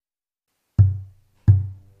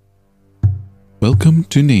Welcome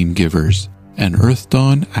to Name Givers, an Earth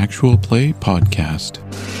Dawn actual play podcast.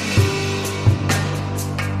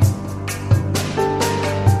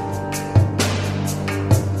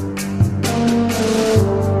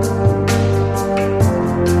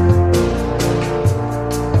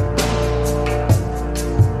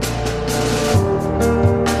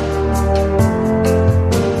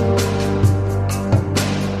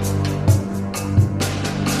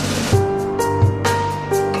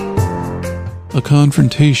 A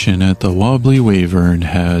confrontation at the Wobbly Wyvern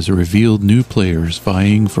has revealed new players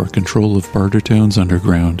vying for control of Bartertown's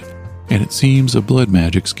underground, and it seems a blood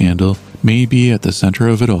magic scandal may be at the center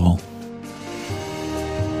of it all.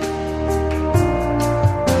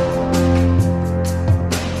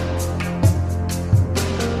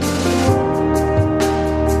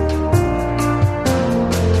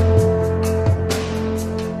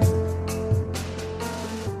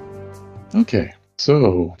 Okay.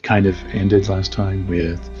 So, kind of ended last time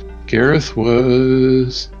with Gareth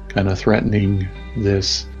was kind of threatening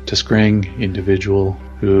this Tiskrang individual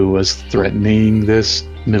who was threatening this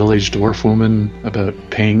middle-aged dwarf woman about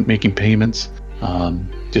making payments.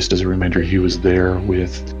 Just as a reminder, he was there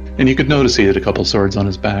with, and you could notice he had a couple swords on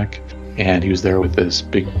his back, and he was there with this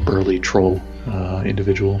big burly troll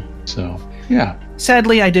individual. So, yeah.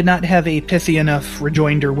 Sadly, I did not have a pithy enough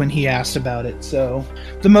rejoinder when he asked about it, so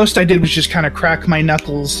the most I did was just kind of crack my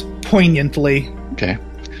knuckles poignantly. Okay.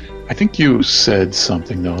 I think you said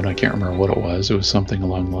something, though, and I can't remember what it was. It was something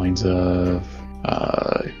along the lines of...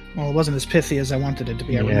 Well, it wasn't as pithy as I wanted it to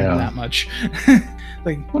be, I remember that much.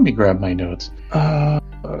 Let me grab my notes. Oh,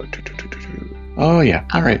 yeah.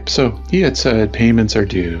 All right. So he had said payments are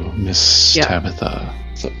due, Miss Tabitha,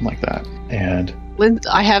 something like that. And...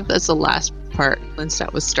 I have as the last part,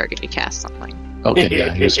 Linstat was starting to cast something. Okay,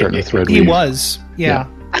 yeah, he was starting to thread He weave. was, yeah.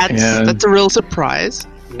 That's a real surprise.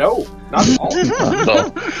 No, not at all. Not at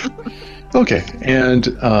all. Okay,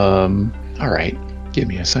 and, all right. Give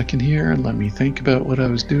me a second here and let me think about what I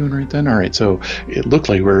was doing right then. All right, so it looked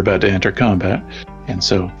like we were about to enter combat. And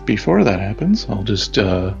so before that happens, I'll just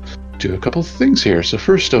do a couple of things here. So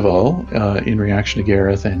first of all, in reaction to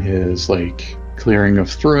Gareth and his, clearing of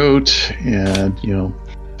throat and,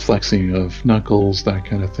 flexing of knuckles, that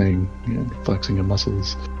kind of thing, flexing of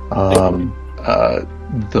muscles. The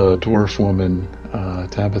dwarf woman,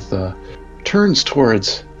 Tabitha, turns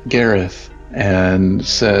towards Gareth and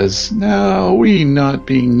says, "Now, we not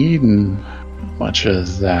being needin' much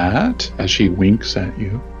of that," as she winks at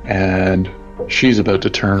you. And she's about to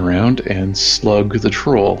turn around and slug the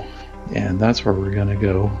troll. And that's where we're going to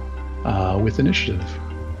go with initiative.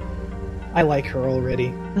 I like her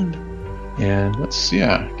already. And let's,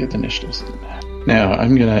 get the initiatives in. Now,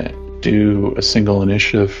 I'm going to do a single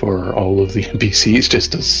initiative for all of the NPCs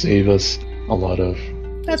just to save us a lot of...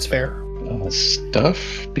 That's fair.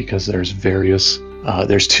 Stuff, because there's various...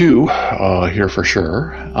 there's two here for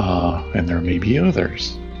sure, and there may be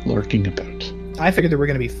others lurking about. I figured there were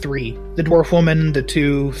going to be three. The dwarf woman, the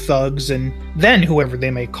two thugs, and then whoever they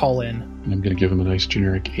may call in. And I'm going to give them a nice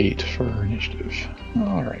generic 8 for initiative.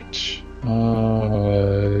 All right.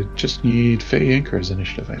 Just need Faye Anchor's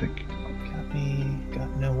initiative, I think.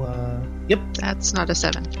 Got no, Yep. That's not a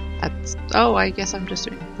 7. I guess I'm just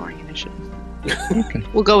doing boring initiative. Okay.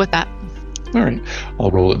 We'll go with that. All right.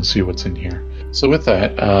 I'll roll it and see what's in here. So with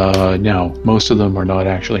that, now, most of them are not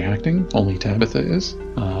actually acting. Only Tabitha is.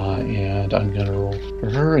 And I'm going to roll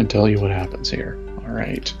for her and tell you what happens here. All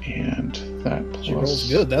right. And that plus... She rolls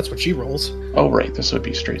good. That's what she rolls. Oh, right. This would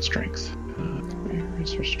be straight strength. Where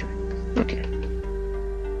is her strength? Okay.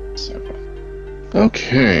 7.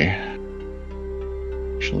 Okay.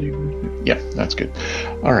 Actually, yeah, that's good.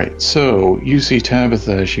 All right, so you see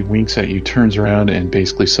Tabitha, she winks at you, turns around, and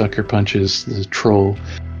basically sucker punches the troll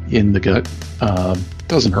in the gut.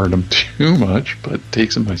 Doesn't hurt him too much, but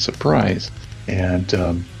takes him by surprise. And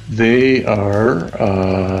they are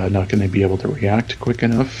not going to be able to react quick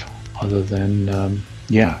enough, other than,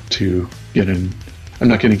 to get in. I'm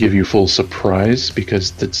not going to give you full surprise,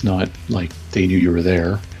 because it's not like they knew you were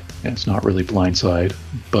there. And it's not really blindside,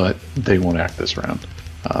 but they won't act this round.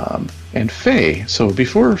 And Faye, so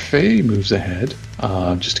before Faye moves ahead,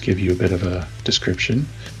 just to give you a bit of a description,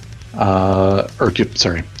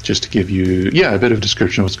 just to give you, a bit of a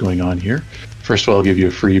description of what's going on here. First of all, I'll give you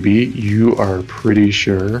a freebie. You are pretty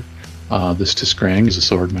sure this Tiskrang is a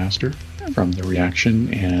sword master from the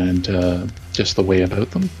reaction and just the way about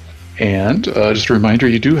them. And just a reminder,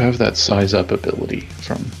 you do have that size up ability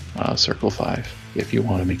from Circle 5 if you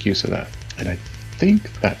want to make use of that. And I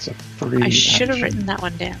think that's a free I should have action. written that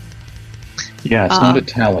one down. Yeah, it's not a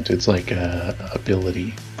talent, it's like a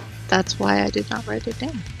ability. That's why I did not write it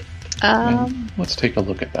down. And let's take a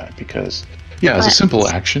look at that because, as a simple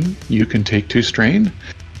action, you can take 2 strain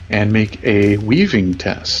and make a weaving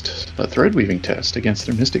test, a thread weaving test against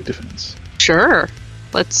their mystic defense. Sure.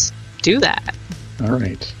 Let's do that. All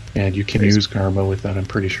right. And you can use karma with that, I'm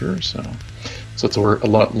pretty sure. So it's a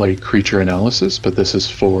lot like creature analysis, but this is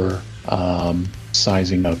for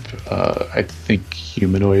sizing up, I think,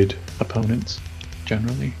 humanoid opponents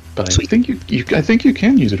generally. But Sweet. I think you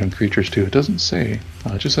can use it on creatures too. It doesn't say.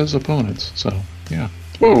 It just says opponents. So yeah.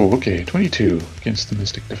 Whoa. Okay. 22 against the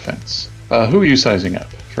mystic defense. Who are you sizing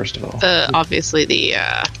up first of all? Obviously the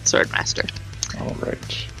Swordmaster. All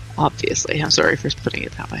right. Obviously. I'm sorry for putting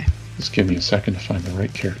it that way. Just give me a second to find the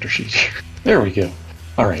right character sheet here. There we go.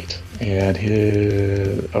 All right. And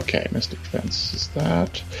okay, mystic defense is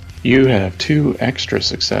that. You have 2 extra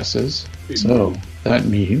successes. So that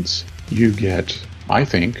means you get, I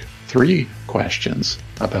think, 3 questions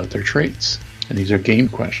about their traits. And these are game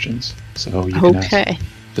questions. So you can ask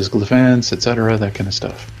physical defense, etc., that kind of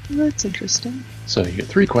stuff. That's interesting. So you get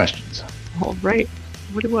 3 questions. All right.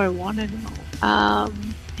 What do I want to know?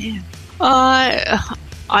 Man.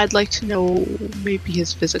 I'd like to know maybe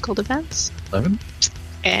his physical defense. 11.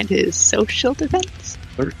 And his social defense.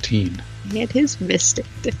 13. And his mystic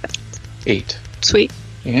defense. 8. Sweet.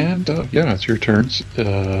 And, it's your turn.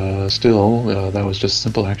 Still, that was just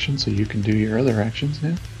simple action, so you can do your other actions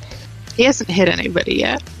now. He hasn't hit anybody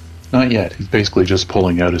yet. Not yet. He's basically just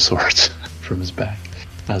pulling out his swords from his back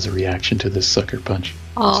as a reaction to this sucker punch.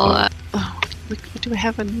 What do I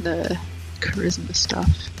have in the charisma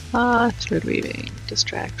stuff? Thread weaving,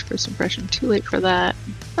 distract, first impression. Too late for that.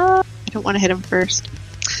 I don't want to hit him first.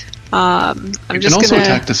 You can also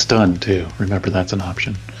attack to stun too. Remember, that's an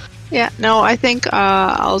option. Yeah, no, I think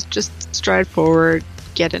I'll just stride forward,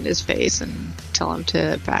 get in his face, and tell him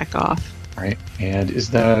to back off. All right. And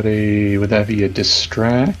would that be a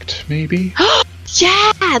distract, maybe?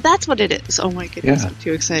 Yeah, that's what it is. Oh my goodness, Yeah. I'm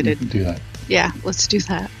too excited. You can do that. Yeah, let's do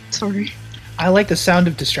that. Sorry. I like the sound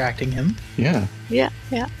of distracting him. Yeah. Yeah,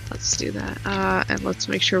 let's do that. And let's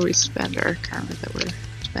make sure we spend our karma that we're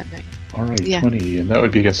spending. All right, Yeah. 20. And that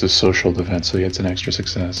would be against his social defense, so he gets an extra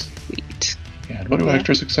success. Sweet. And what do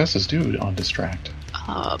extra successes do on distract?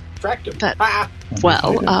 Distract him. That,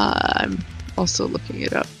 I'm also looking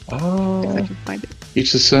it up if I Oh. can find it.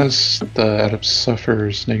 Each success, the adept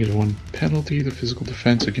suffers -1 penalty to physical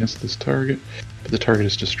defense against this target, but the target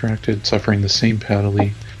is distracted, suffering the same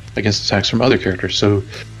penalty against attacks from other characters. So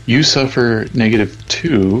you suffer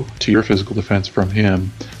 -2 to your physical defense from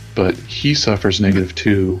him, but he suffers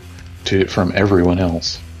 -2 from everyone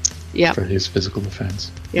else Yep. for his physical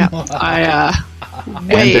defense. Yeah, And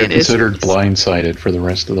way they're in his considered face. blindsided for the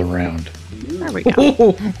rest of the round. There we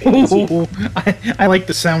go. I like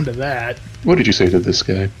the sound of that. What did you say to this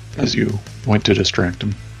guy as you went to distract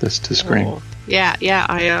him? To scream. Oh. Yeah.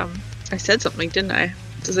 I said something, didn't I?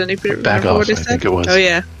 Does anybody Back remember off, what I I said? think it was. Oh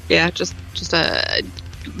yeah. Just a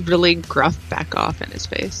really gruff back off in his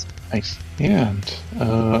face. Nice. And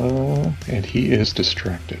he is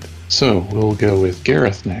distracted. So we'll go with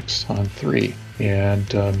Gareth next on 3. And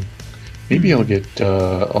maybe I'll get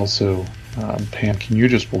also Pam. Can you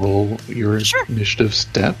just roll your Sure. initiative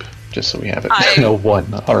step just so we have it? I- No,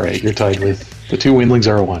 1. All right, you're tied with the 2 windlings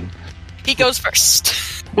are a 1. He goes first.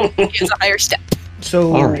 He has a higher step.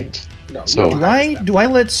 So All right. So do I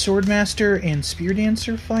let Swordmaster and Spear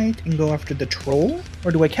Dancer fight and go after the troll,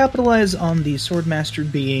 or do I capitalize on the Swordmaster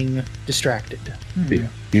being distracted? yeah,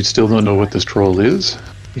 you still don't know what this troll is,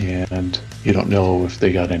 and you don't know if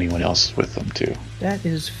they got anyone else with them too. That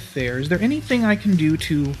is fair. Is there anything I can do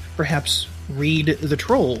to perhaps read the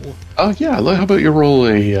troll? Yeah. How about you roll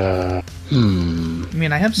a? I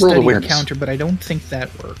mean, I have Roll study awareness. encounter, but I don't think that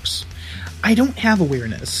works. I don't have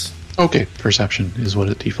awareness. Okay, perception is what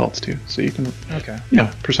it defaults to, so you can. Okay. Yeah,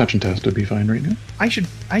 perception test would be fine right now. I should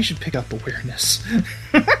pick up awareness.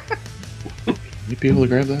 You'd be able to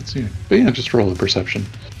grab that soon. But yeah, just roll a perception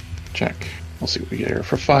check. We'll see what we get here.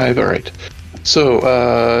 For 5, alright.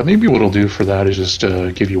 So, maybe what I'll do for that is just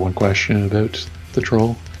give you one question about the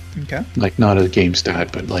troll. Okay. Like, not a game stat,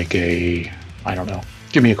 but like a... I don't know.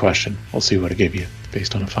 Give me a question. I'll see what I give you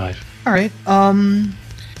based on a 5. All right.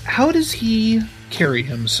 How does he carry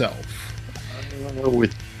himself?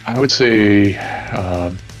 I would say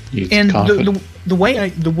he's And confident. the way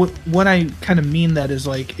what I kind of mean that is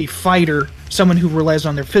like a fighter, someone who relies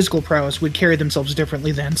on their physical prowess would carry themselves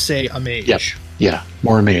differently than, say, a mage. Yep. Yeah,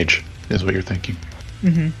 more a mage is what you're thinking.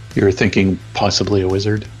 Mm-hmm. You're thinking possibly a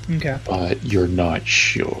wizard, Okay. but you're not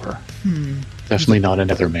sure. Definitely not a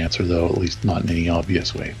nethermancer, though, at least not in any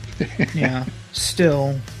obvious way. Yeah.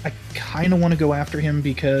 Still, I kind of want to go after him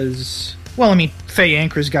because Well, I mean, Faye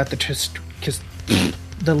Anchor's got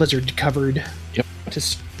the lizard covered. Yep. To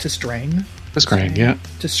strang. To scrang, yeah.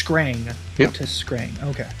 To scrang. Yep. To scrang.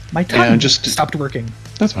 Okay. My tongue just stopped working.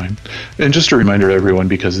 That's fine. And just a reminder to everyone,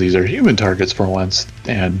 because these are human targets for once,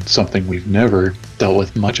 and something we've never dealt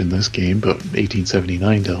with much in this game, but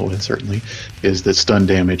 1879 dealt with certainly, is that stun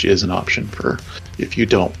damage is an option for if you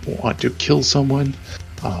don't want to kill someone,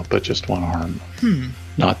 but just want to harm them.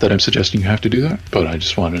 Not that I'm suggesting you have to do that, but I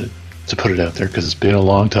just wanted to put it out there because it's been a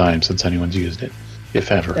long time since anyone's used it,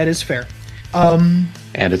 if ever. That is fair.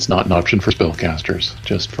 And it's not an option for spellcasters,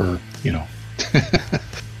 just for,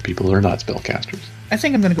 people who are not spellcasters. I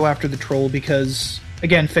think I'm going to go after the troll because,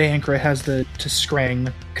 again, Faye Ankra has the to scrang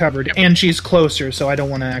covered, and she's closer, so I don't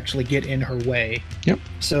want to actually get in her way. Yep.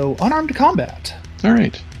 So, unarmed combat. All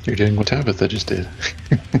right. You're doing what Tabitha just did.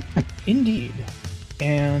 Indeed.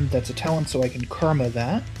 And that's a talent, so I can karma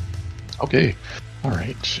that. Okay. All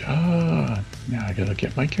right. Now I gotta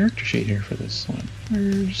get my character sheet here for this one.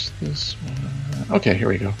 Where's this one? Okay, here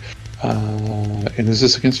we go. And is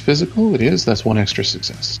this against physical? It is. That's one extra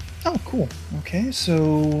success. Oh, cool. Okay,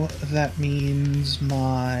 so that means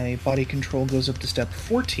my body control goes up to step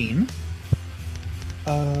 14.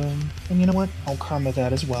 And you know what? I'll karma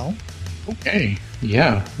that as well. Okay.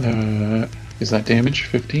 Yeah. Is that damage?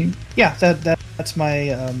 15? Yeah, that's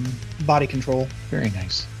my body control. Very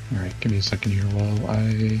nice. All right, give me a second here while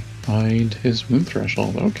I find his wound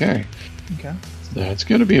threshold. Okay. Okay. So that's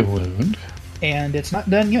going to be a wound. And it's not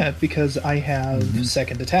done yet because I have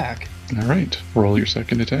second attack. All right. Roll your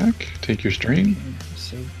second attack. Take your strain.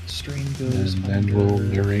 So strain goes And then we'll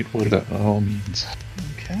narrate what it all means.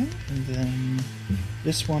 Okay. And then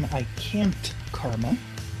this one I can't karma.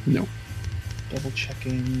 Nope. Double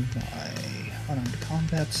checking my unarmed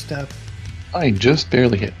combat step. I just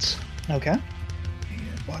barely hits. Okay.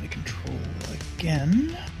 And body control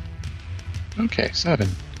again. Okay, 7.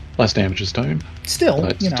 Less damage this time. Still,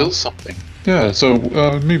 But still something. Yeah, so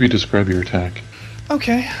maybe describe your attack.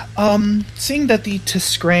 Okay. Seeing that the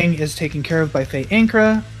Tiskrang is taken care of by Faye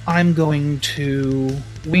Ankra, I'm going to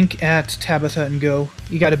wink at Tabitha and go,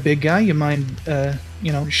 "You got a big guy, you mind,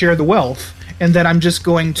 share the wealth?" And then I'm just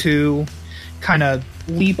going to kind of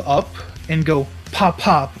leap up and go pop,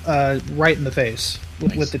 right in the face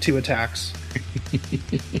with the 2 attacks.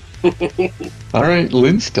 All right,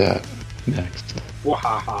 Lindstad next.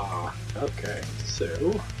 Wahaha. Okay, so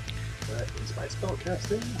that is my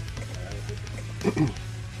spellcasting.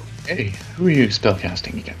 Hey, who are you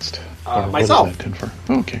spellcasting against? Or Myself. What does that confirm?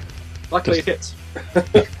 Oh, okay. Luckily it hits.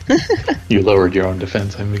 You lowered your own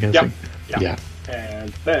defense, I'm guessing? Yep. Yeah.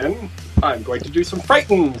 And then I'm going to do some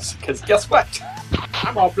frightens, because guess what?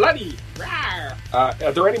 I'm all bloody. Rawr.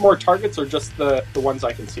 Are there any more targets or just the ones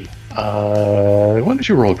I can see? Why don't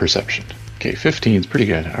you roll perception? Okay, 15 is pretty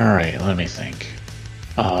good. All right, let me think.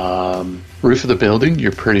 Roof of the building,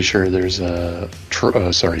 you're pretty sure there's a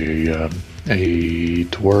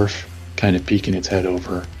dwarf kind of peeking its head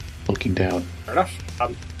over, looking down. Fair enough.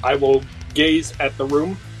 I will gaze at the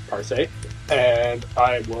room, per se, and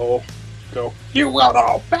I will go, "You will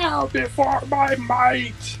all bow before my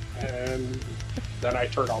might!" And then I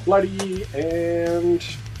turn all bloody, and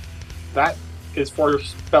that is for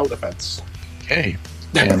spell defense. Okay,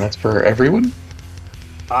 and that's for everyone?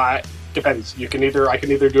 Depends. I can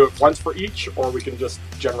either do it once for each, or we can just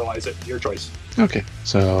generalize it. Your choice. Okay,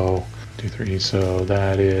 so 2, 3. So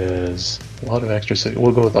that is a lot of extra.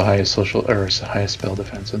 We'll go with the highest highest spell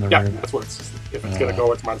defense in the room. That's what it's. If it's gonna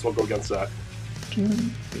go, it might as well go against that.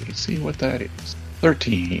 Let's see what that is.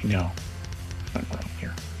 13. No, I'm wrong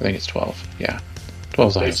here. I think it's 12. Yeah, 12's the Are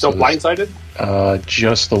they highest. still blindsided?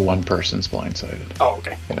 Just the one person's blindsided. Oh,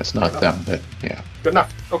 okay. And it's not them, but yeah. Good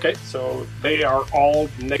enough. Okay, so they are all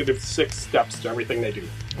 -6 steps to everything they do.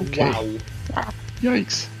 Okay. Wow.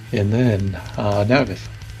 Yikes. And then, Navith.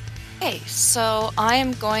 Okay, so I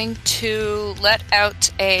am going to let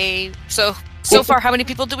out a... So far, how many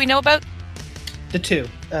people do we know about? The 2.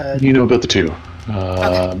 You know about the 2.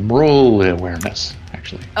 Okay. Roll awareness,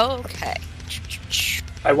 actually. Okay.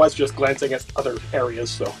 I was just glancing at other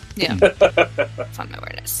areas, so. Yeah. Fun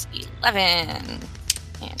awareness. 11.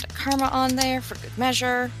 And a karma on there for good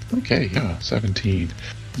measure. Okay, yeah, 17.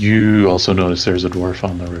 You also notice there's a dwarf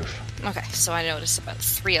on the roof. Okay, so I noticed about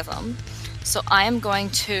 3 of them. So I am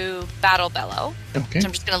going to battle bellow. Okay. So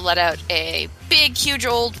I'm just going to let out a big, huge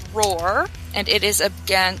old roar, and it is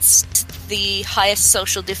against the highest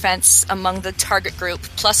social defense among the target group,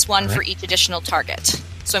 +1 for each additional target.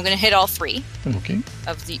 So I'm going to hit all 3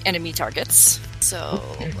 of the enemy targets. So,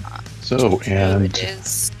 So, and it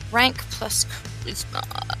is rank plus charisma.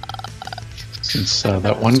 Since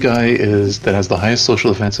that one guy that has the highest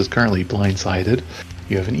social defense is currently blindsided,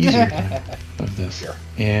 you have an easier time of this. Here.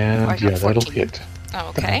 And I got yeah, that'll 14. hit.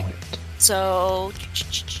 Okay. That'll hit. So,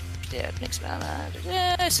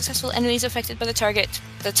 successful enemies affected by the target.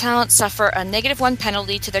 The talents suffer a -1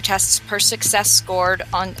 penalty to their tests per success scored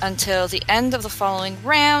until the end of the following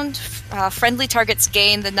round. Friendly targets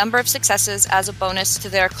gain the number of successes as a bonus to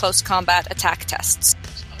their close combat attack tests.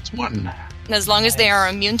 So that's one. And as long as they are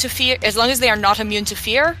immune to fear, as long as they are not immune to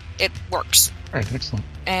fear, it works. All right, excellent.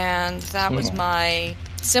 And that was So- my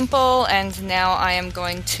simple. And now I am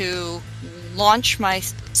going to launch my.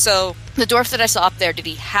 So the dwarf that I saw up there, did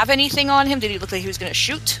he have anything on him? Did he look like he was going to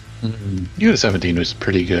shoot? You had a 17 was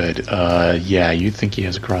pretty good. Yeah, you'd think he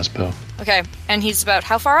has a crossbow. Okay, and he's about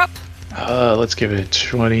how far up? Let's give it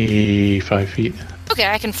 25 feet. Okay,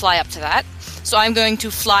 I can fly up to that. So I'm going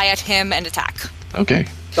to fly at him and attack. Okay.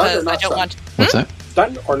 Stun or Because I not don't stun? want. What's that?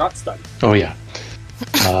 Stun or not stun? Oh, yeah.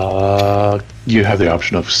 You have the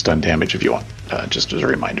option of stun damage if you want, just as a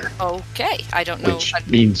reminder. Okay, I don't know. Which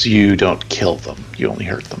means you don't kill them. You only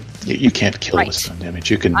hurt them. You can't kill Right. with stun damage.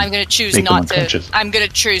 You can I'm going to choose make them not to. unconscious. I'm going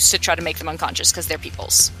to choose to try to make them unconscious because they're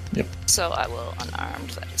peoples. Yep. So I will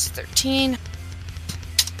unarmed. That is 13.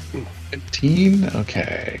 15?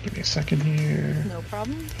 Okay, give me a second here. No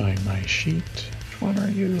problem. Find my sheet. Which one are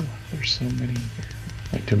you? There's so many here.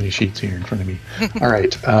 Like too many sheets here in front of me.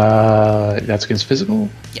 Alright, that's against physical?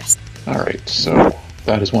 Yes. Alright, so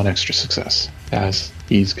that is one extra success. As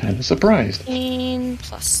he's kind of surprised. 15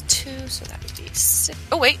 plus 2, so that would be 6.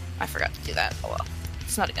 Oh, wait, I forgot to do that. Oh, well.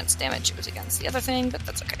 It's not against damage, it was against the other thing, but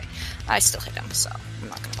that's okay. I still hit him, so I'm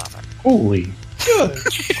not going to bother. Holy. Good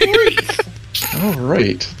grief.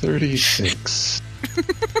 Alright, 36.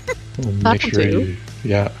 We'll make That'll sure do. you.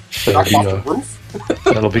 Yeah. Knock That'll off be the a, roof?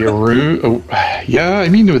 that'll be a oh, yeah, I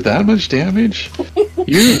mean, with that much damage,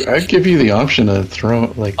 I'd give you the option to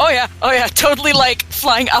throw, like, Oh yeah, totally like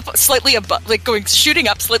flying up slightly above, like shooting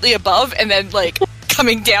up slightly above, and then like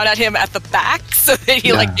coming down at him at the back, so that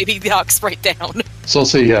he like maybe knocks right down. So I'll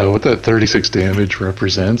say, yeah, what that 36 damage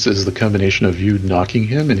represents is the combination of you knocking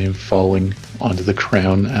him and him falling onto the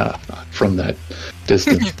ground from that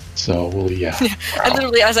distance. So, well, yeah. And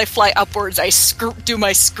literally, as I fly upwards, I do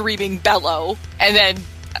my screaming bellow, and then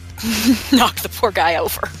knock the poor guy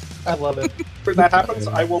over. I love it. When that happens,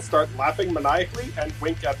 I will start laughing maniacally and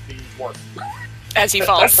wink at the dwarf. As he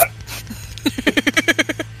falls.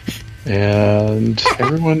 And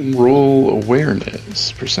everyone roll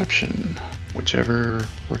awareness, perception, whichever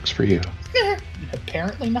works for you.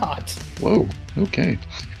 Apparently not. Whoa, okay.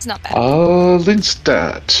 It's not bad.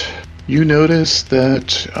 Linstat, you notice that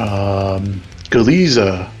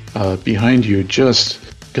Galiza behind you just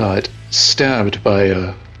got stabbed by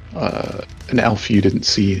an elf you didn't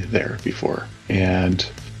see there before. And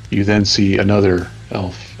you then see another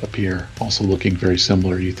elf appear, also looking very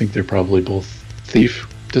similar. You think they're probably both thief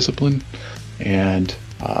discipline. And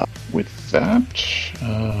with that,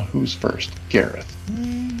 who's first? Gareth.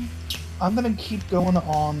 I'm gonna keep going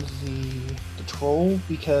on the troll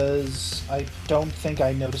because I don't think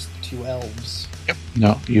I noticed the two elves.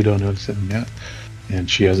 No, you don't notice him yet. And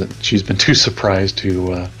she's been too surprised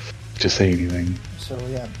to say anything. So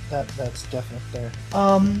yeah, that's definite there.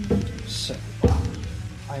 So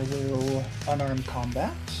I will unarmed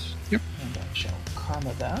combat. Yep. And I shall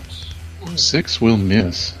karma that. 6 will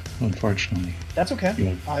miss, unfortunately. That's okay.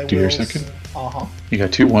 You I wanna do your will second? Uh-huh. You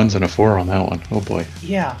got 2 1s and a 4 on that one. Oh boy.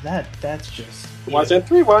 Yeah, that's just Wasn't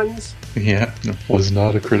 3 1s. Yeah, it was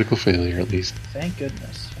not a critical failure, at least. thank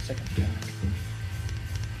goodness. A second attack.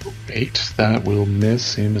 8, that will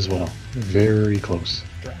miss him as well. Very close.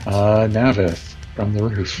 Drat. Navith, from the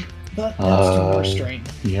roof. But that's two more uh, strain.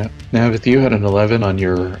 Yeah. Navith, you had an 11 on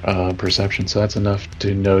your perception, so that's enough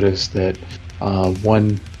to notice that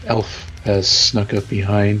one elf has snuck up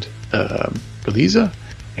behind Galiza,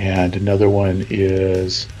 and another one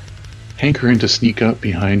is hankering to sneak up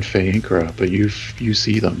behind Faye Inkra, but you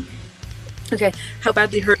see them. Okay, how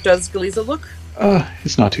badly hurt does Galiza look?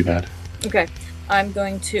 It's not too bad. Okay, I'm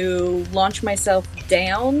going to launch myself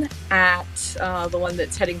down at the one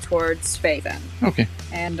that's heading towards Faye then. Okay.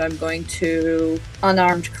 And I'm going to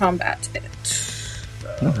unarmed combat it.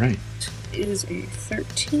 All right. It is a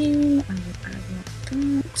 13. I will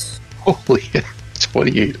add that. Holy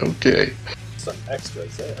 28. Okay. Some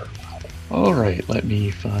extras there. All right. Let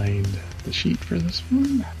me find the sheet for this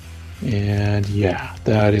one. And yeah,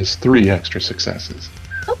 that is 3 extra successes.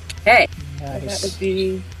 Okay, that Nice. would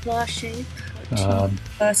be Law Shape. Um,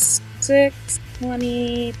 Plus 6,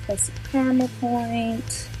 20, plus a karma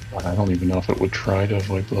point. I don't even know if it would try to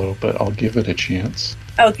avoid blow, but I'll give it a chance.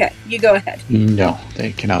 Okay, you go ahead. No,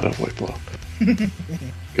 they cannot avoid blow.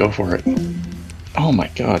 Go for it. Oh my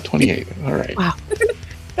god, 28. All right. Wow.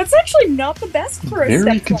 That's actually not the best for a Very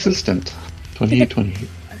step 20. consistent. 28, 28.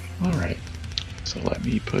 All right. So let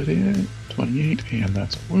me put in 28, and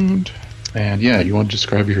that's a wound. And yeah, you want to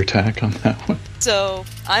describe your attack on that one? So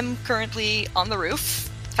I'm currently on the roof,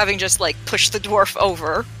 having just like pushed the dwarf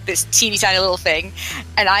over this teeny tiny little thing,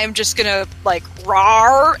 and I am just gonna like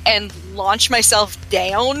roar and launch myself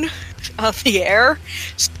down on the air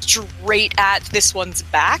straight at this one's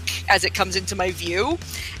back as it comes into my view,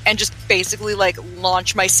 and just basically like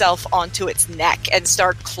launch myself onto its neck and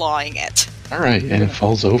start clawing it. All right, and it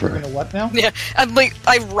falls You're over. gonna what now? Yeah, I'm like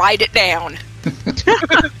I ride it down.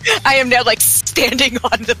 I am now like standing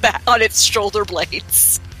on the back on its shoulder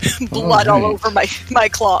blades, blood all right. over my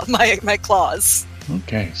claws.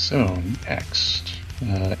 Okay, so next,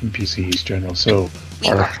 NPCs general. So We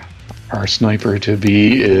our sniper to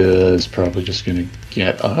be is probably just going to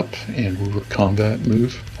get up and combat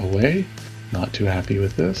move away. Not too happy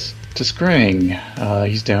with this. To Scrang,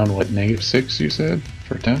 he's down -6 you said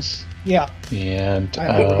for Tess, Yeah, and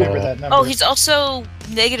I don't remember that number. Oh, he's also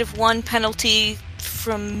 -1 penalty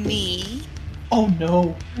from me. Oh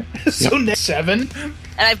no. So next 7?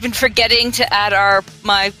 And I've been forgetting to add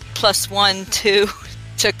my +1 to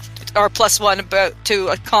our +1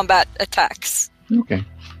 to combat attacks. okay.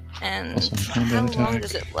 And +1 how combat long attack.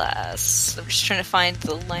 does it last? I'm just trying to find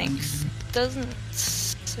the length. Doesn't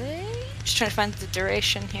say. Just trying to find the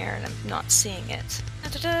duration here, and I'm not seeing it.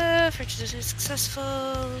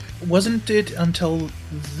 Successful. Wasn't it until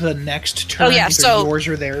the next turn? Oh, yeah, either so- yours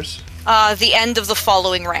or theirs? The end of the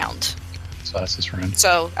following round. So that's this round.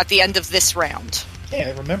 So at the end of this round. Yeah,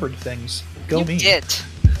 I remembered things. Go You me. did.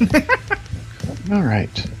 All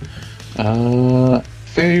right.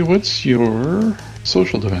 Faye, what's your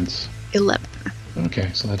social defense? 11. Okay,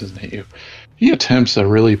 so that doesn't hit you. He attempts a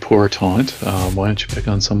really poor taunt. Why don't you pick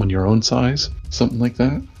on someone your own size? Something like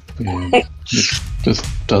that. And it just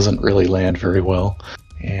doesn't really land very well.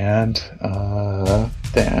 And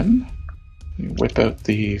then you whip out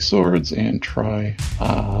the swords and try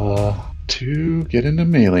to get into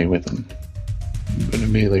melee with him. Into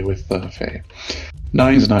melee with Faye.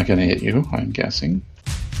 9's not going to hit you, I'm guessing.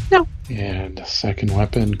 No. And second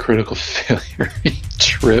weapon, critical failure. He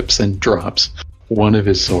trips and drops one of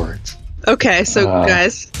his swords. Okay, so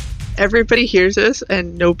guys, everybody hears this,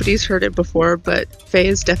 and nobody's heard it before, but Faye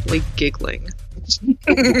is definitely giggling.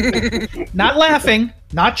 Not laughing,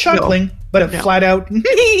 not chuckling, but a No. flat out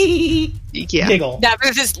Yeah. giggle.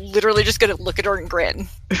 Navith is literally just going to look at her and grin.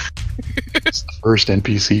 It's the first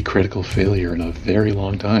NPC critical failure in a very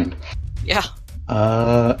long time. Yeah.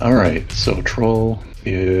 Alright, so Troll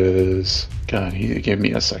is... God, give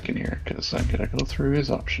me a second here, because I'm going to go through his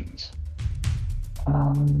options.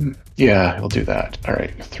 Yeah, he'll do that.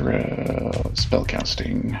 Alright, throw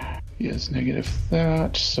spellcasting. He is negative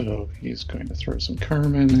that, so he's going to throw some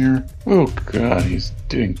karma in there. Oh god, he's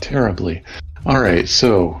doing terribly. Alright,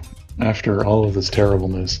 so after all of this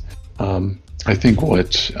terribleness, I think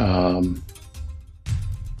what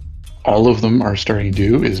all of them are starting to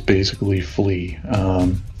do is basically flee.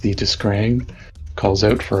 The Tiskrang calls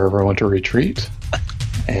out for everyone to retreat,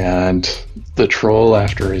 and the troll,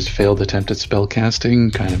 after his failed attempt at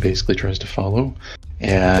spellcasting, kind of basically tries to follow.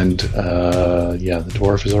 And the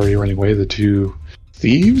dwarf is already running away. The two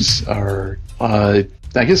thieves are... I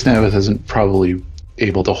guess Navith isn't probably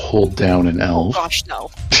able to hold down an elf, Gosh, no.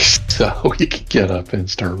 so he can get up and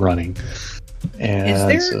start running. And Is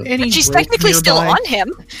there so- any She's rope technically still nearby? on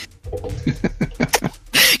him.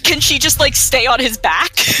 Can she just like stay on his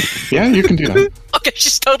back? Yeah, you can do that. Okay,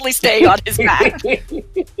 she's totally staying on his back and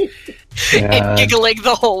And giggling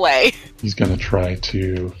the whole way. he's going to try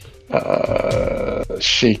to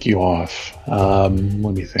shake you off. Let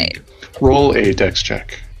me think. Roll a dex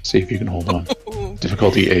check. See if you can hold on.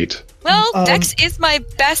 Difficulty 8. Well, Dex is my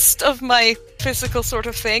best of my physical sort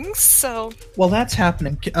of things, so While that's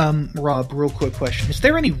happening, Rob, real quick question. Is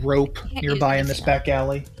there any rope Can't nearby use in this anything. back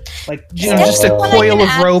alley? Like, Is that just a what I coil can of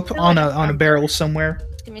add rope to on it? a barrel somewhere?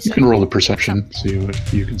 give me a You second. can roll a perception, see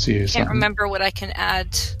what you can see. I can't something. remember what I can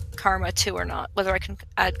add karma to or not. Whether I can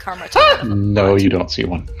add karma to or not. No, you don't see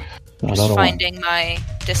one. Not Just at all. finding my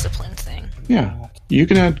discipline thing. Yeah. You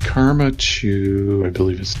can add karma to, I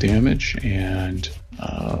believe it's damage, and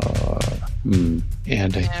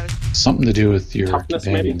something to do with your Toughness,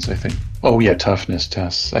 companions, I think. Oh yeah, toughness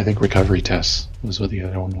tests. I think recovery tests was what the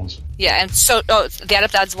other one was. Yeah, and so the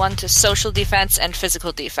adept adds 1 to social defense and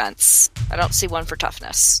physical defense. I don't see 1 for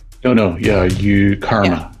toughness. No, yeah,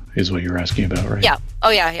 karma is what you're asking about, right? Yeah. Oh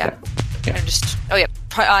yeah. Yeah. I'm just. Oh yeah.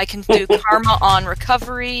 I can do karma on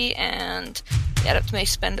recovery, and the adept may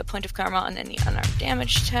spend a point of karma on any unarmed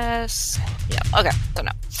damage tests. Yeah, okay, so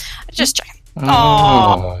no. Just checking.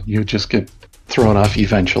 Oh, you just get thrown off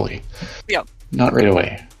eventually. Yep. Not right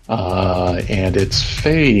away. And it's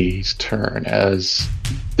Faye's turn as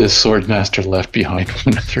this sword master left behind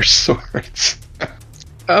one of their swords.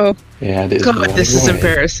 Oh, And is God, this is running away.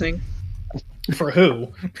 embarrassing. For who?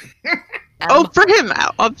 Oh, for him,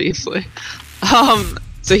 obviously.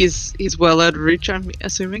 So he's well out of reach, I'm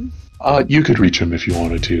assuming? You could reach him if you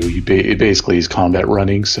wanted to. It basically is combat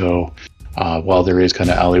running, so while there is kind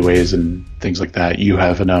of alleyways and things like that, you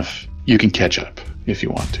have enough. You can catch up if you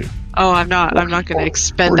want to. Oh, I'm not going to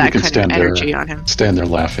expend Or you that can kind of stand there- energy on him. Stand there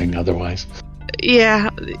laughing otherwise.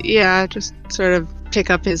 Yeah, just sort of pick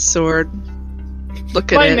up his sword,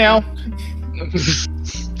 look at Fine it, now.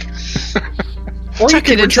 Or you tuck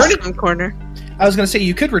could it into return it. some corner. I was going to say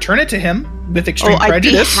you could return it to him with extreme I'd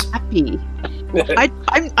prejudice. be happy.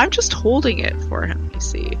 I'm just holding it for him, you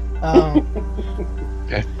see. Oh,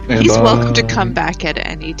 Okay. And, He's welcome to come back at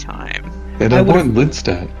any time. And I I would've- want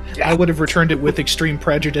Lindstad. I would have returned it with extreme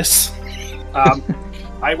prejudice.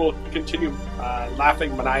 I will continue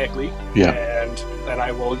laughing maniacally, Yeah. and then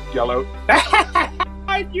I will yell out,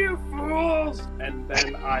 "You fools!" And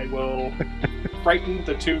then I will frighten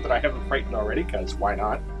the two that I haven't frightened already, because why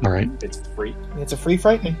not? All right. It's free. It's a free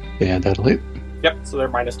frightening. And that'll hit. Yep, so they're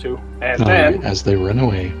 -2. And All then, right, as they run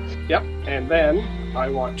away, yep, and then I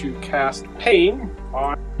want to cast Pain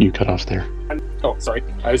on... you cut off there. Oh, sorry.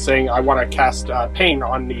 I was saying I want to cast Pain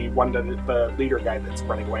on the one that the leader guy that's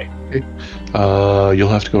running away. You'll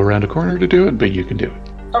have to go around a corner to do it, but you can do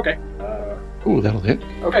it. Okay. Ooh, that'll hit.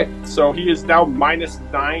 Okay, so he is now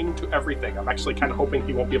 -9 to everything. I'm actually kind of hoping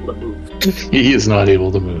he won't be able to move. He is not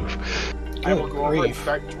able to move. I will go over and grief.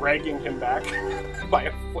 start dragging him back by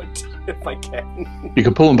a foot if I can. You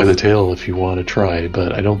can pull him by the tail if you want to try,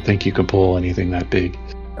 but I don't think you can pull anything that big.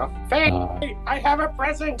 Faye, I have a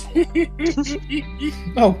present.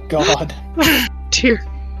 Oh, God. Dear.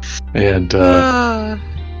 And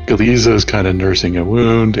Galiza is kind of nursing a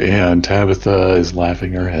wound, and Tabitha is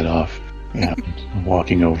laughing her head off. Yeah,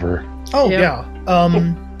 walking over. Oh, Yeah.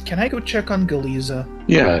 yeah. Can I go check on Galiza?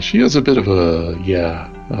 Yeah, she has a bit of a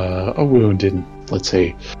wound in, let's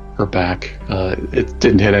say, her back. It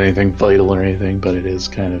didn't hit anything vital or anything, but it is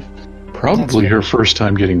kind of probably That's her first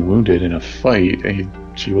time getting wounded in a fight.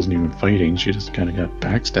 She wasn't even fighting; she just kind of got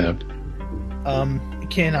backstabbed.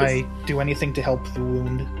 Can I do anything to help the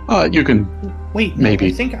wound? You can. Wait, no, Maybe.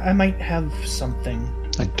 I think I might have something.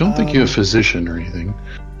 I don't think you have physician or anything.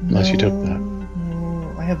 Unless you took that.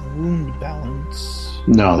 No, I have wound balance.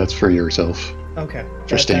 No, that's for yourself. Okay.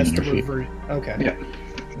 For staying on that's your the feet. Okay. Yeah.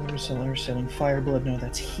 Reselling fire blood. No,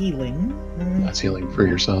 that's healing. That's healing for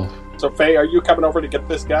yourself. So, Faye, are you coming over to get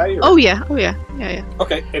this guy? Or? Oh yeah.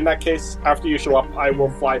 Okay, in that case, after you show up, I will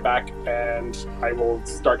fly back and I will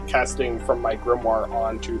start casting from my grimoire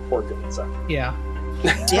onto poor Galiza. Yeah.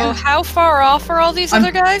 So how far off are all these I'm-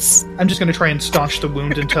 other guys? I'm just gonna try and staunch the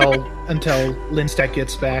wound until Lindstad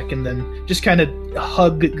gets back, and then just kind of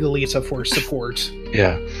hug Galiza for support.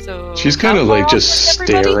 Yeah. So She's kind how of far like off just is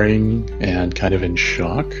everybody? staring and kind of in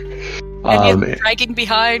shock. And he's dragging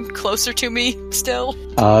behind, closer to me still.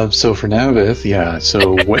 So for Navith, yeah.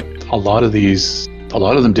 So what a lot of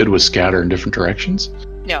them did was scatter in different directions.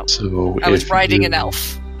 No, So I was if riding you- an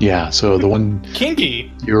elf. Yeah. So the one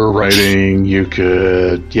Kinky. you were riding, you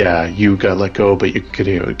got let go, but you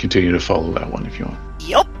could continue to follow that one if you want.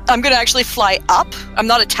 Yep. I'm gonna actually fly up. I'm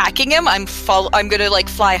not attacking him. I'm gonna like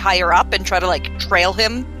fly higher up and try to like trail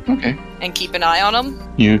him Okay. and keep an eye on him.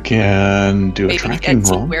 You can do a Maybe tracking and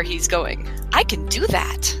see roll. where he's going. I can do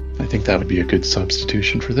that. I think that would be a good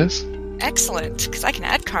substitution for this. Excellent, because I can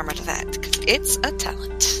add karma to that, because it's a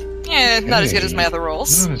talent. Yeah, not as good as my other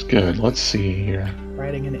rolls. That was good. Let's see here.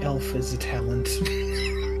 Riding an elf is a talent.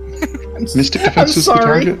 Mystic defense is the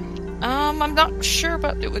sorry. target. I'm not sure,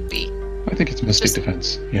 but it would be. I think it's Mystic Just-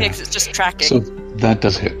 defense. Yeah, Yeah. 'cause it's just tracking. So that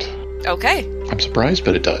does hit. Okay, I'm surprised,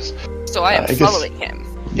 but it does. so I am I guess- following him.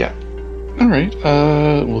 Yeah. All right.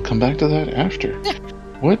 We'll come back to that after.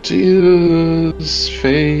 What is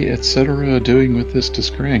Faye, etc., doing with this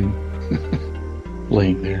Discring?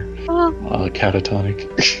 Laying there, catatonic.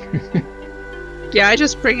 Yeah, I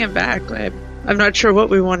just bring him back. I'm not sure what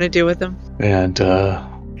we want to do with him. And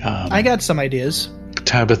I got some ideas.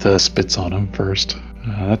 Tabitha spits on him first.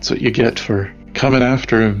 That's what you get for coming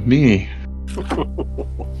after me.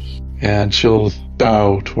 And she'll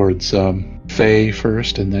bow towards Faye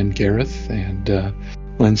first, and then Gareth and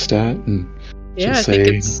Lindstad, and Yeah, she'll I say,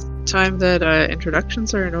 think it's time that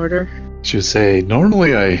introductions are in order. she'll say,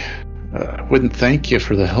 normally I wouldn't thank you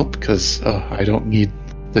for the help because I don't need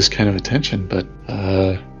this kind of attention, but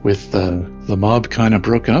with the mob kind of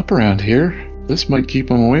broken up around here, this might keep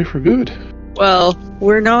them away for good. Well,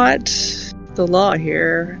 we're not the law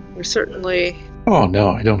here. We're certainly Oh no,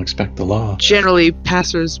 I don't expect the law. generally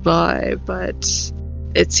passers-by, but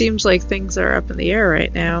it seems like things are up in the air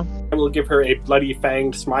right now. I will give her a bloody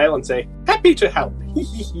fanged smile and say, "Happy to help.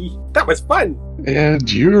 That was fun."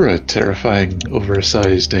 And you're a terrifying,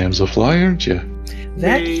 oversized damselfly, aren't you?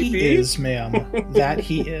 That Maybe. he is, ma'am. That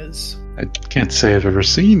he is. I can't say I've ever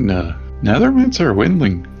seen Nethermints or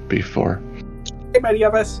Windling before. Too many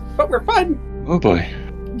of us, but we're fun. Oh boy.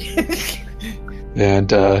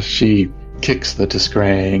 And she kicks the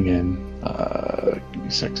Tiskrang and give me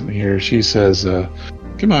a second here. She says,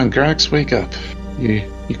 "Come on, Grax, wake up. You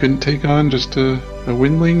couldn't take on just a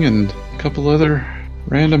Windling and a couple other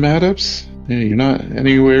random adepts? Yeah, you're not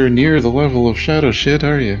anywhere near the level of shadow shit,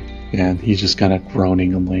 are you?" And he's just kind of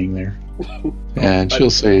groaning and laying there. And she'll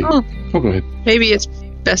say, Oh. "Oh, go ahead." Maybe it's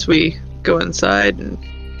best we go inside and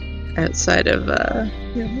outside of,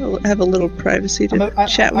 have a little privacy to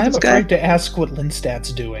chat with I'm this guy. afraid to ask what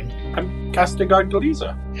Lindstad's doing. I'm casting on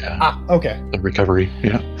Galiza. Yeah. Ah, okay. The recovery,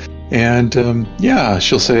 yeah. And,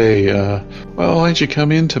 she'll say, "Well, why don't you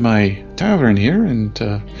come into my tavern here and,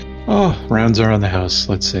 rounds are on the house,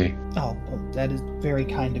 let's say." Oh, well, that is very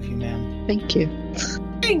kind of you, ma'am. Thank you.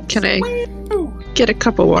 Thanks. Can I Woo. get a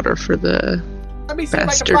cup of water for the... Let me see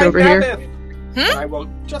bastard if I can over find here? Navith. Hmm? And I will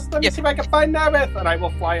let me Yeah. see if I can find Navith, and I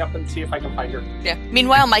will fly up and see if I can find her. Yeah.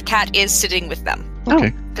 Meanwhile, my cat is sitting with them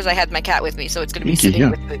Okay. because I had my cat with me, so it's going to be Inky, sitting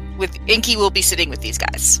yeah. with Inky. Will be sitting with these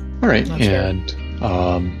guys. All right. That's fair. And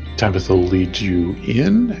Tabitha will lead you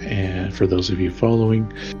in, and for those of you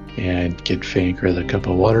following, and get Fankra the cup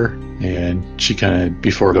of water. And she kind of,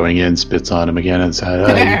 before going in, spits on him again and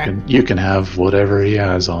said, you can have whatever he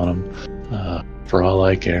has on him. For all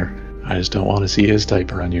I care. I just don't want to see his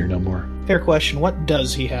type around here no more. Fair question. What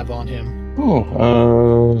does he have on him?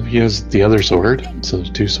 He has the other sword. So there's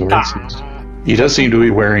two swords. Ah. He does seem to be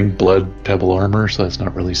wearing blood pebble armor, so that's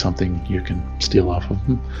not really something you can steal off of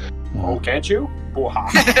him. Oh, can't you? Boo-ha.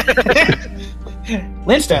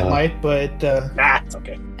 Lindstad might, but Nah, it's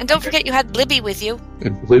okay. And don't forget, you had Libby with you,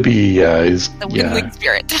 Libby is the Windling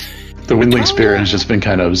spirit. the Windling spirit has just been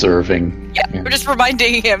kind of observing. Yeah, we're just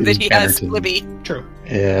reminding him that he has Entertaining. Libby. true.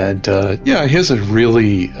 And he has a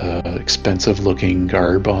really expensive looking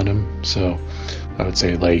garb on him. So I would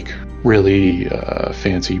say like really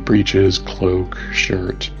fancy breeches, cloak,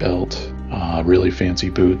 shirt, belt, really fancy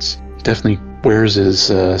boots. He definitely wears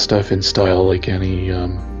his stuff in style like any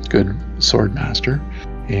good sword master.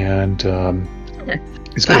 And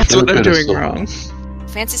he's got That's a fair what I'm bit of doing silver. wrong.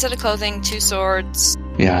 Fancy set of clothing, 2 swords.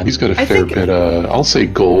 Yeah, he's got a I fair think- bit of, I'll say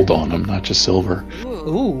gold on him, not just silver. Ooh.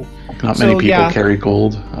 Ooh. Not So, many people yeah. carry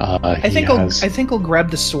gold. I think I'll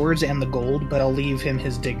grab the swords and the gold, but I'll leave him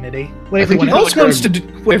his dignity. What I think everyone you else gotta wants to do,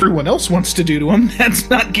 what everyone else wants to do to him, that's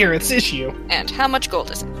not Garrett's issue. And how much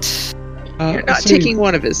gold is it? You're I'll not say- taking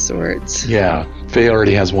one of his swords. Yeah, Faye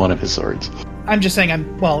already has one of his swords. I'm just saying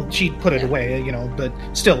she put it away, but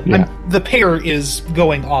still, Yeah. the pair is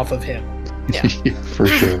going off of him. Yeah. For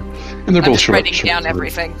sure. And they're I'm both just short. writing short down swords.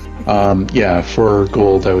 everything. For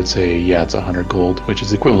gold, I would say, it's 100 gold, which is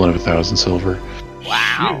the equivalent of 1,000 silver.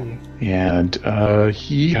 Wow. And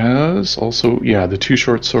he has also, the 2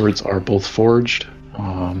 short swords are both forged.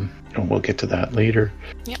 And we'll get to that later.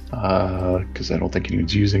 Yep. Because I don't think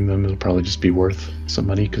anyone's using them. It'll probably just be worth some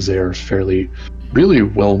money because they are really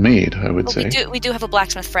well made, I would But say. we do have a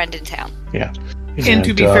blacksmith friend in town. Yeah. And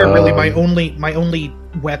to be fair, really, my only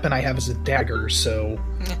weapon I have is a dagger, so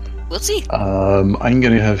We'll see. I'm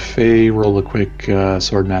going to have Faye roll a quick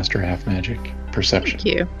Swordmaster Half Magic Perception.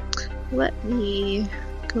 Thank you. Let me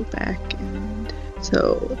go back and...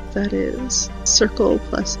 So, that is circle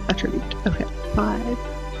plus attribute. Okay, 5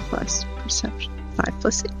 plus perception. 5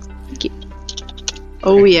 plus 6. Thank you.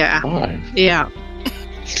 Oh, yeah. 5. Yeah.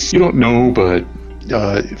 You don't know, but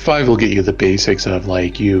 5 will get you the basics of,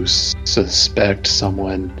 you suspect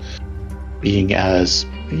someone being as...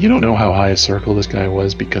 You don't know how high a circle this guy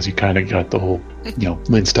was because he kind of got the whole,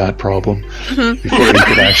 Lindstad problem before he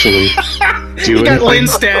could actually do he got anything.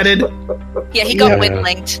 Lindstaded. Yeah, he got Yeah.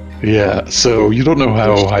 windlinked. Yeah, so you don't know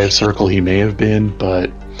how high a circle he may have been, but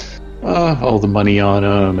all the money on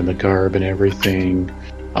him and the garb and everything,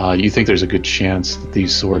 you think there's a good chance that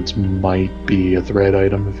these swords might be a threat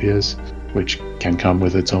item of his, which can come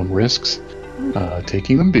with its own risks,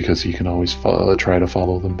 taking them, because you can always try to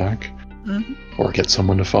follow them back, or get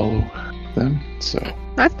someone to follow them, so...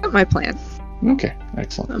 I've got my plan. Okay,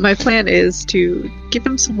 excellent. My plan is to give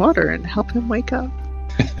him some water and help him wake up.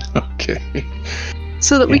 Okay.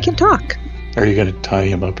 so that we Yeah. can talk. Are you going to tie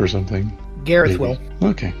him up or something? Gareth Maybe. will.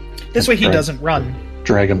 Okay. This way he Right. doesn't run.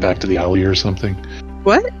 Drag him back to the alley or something.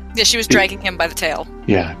 What? Yeah, she was dragging him by the tail.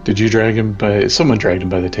 Yeah. Did you drag him by... Someone dragged him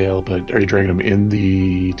by the tail, but are you dragging him in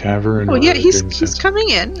the tavern? Oh or yeah, he's in the he's sense- coming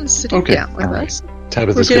in and sitting Okay, down with alright. us.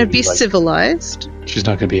 Tabitha's We're gonna gonna be like, civilized. She's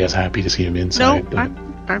not going to be as happy to see him No, inside. but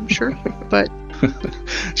I'm sure, but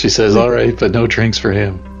she says, all right, but no drinks for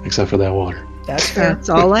him, except for that water. That's fair. that's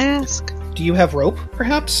all I ask. Do you have rope,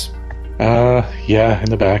 perhaps? Yeah, in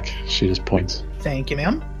the back. She just points. Thank you,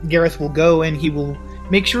 ma'am. Gareth will go and he will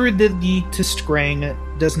make sure that the Tiskrang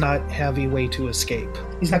does not have a way to escape.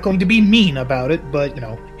 He's not going to be mean about it, but,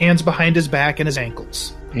 hands behind his back and his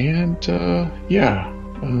ankles. And,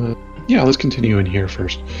 yeah, let's continue in here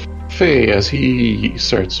first. Faye, as he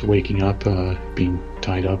starts waking up, being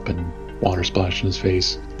tied up and water splashed in his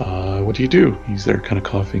face, what do? He's there kind of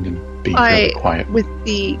coughing and being fairly quiet. With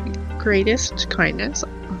the greatest kindness,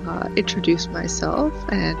 introduce myself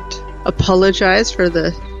and apologize for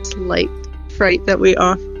the slight fright that we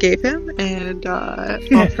gave him, and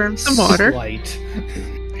offer him some water. Slight.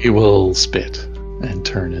 He will spit and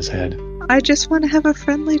turn his head. I just want to have a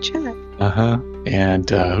friendly chat. Uh-huh. And,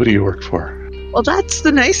 who do you work for? Well, that's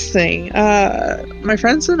the nice thing. My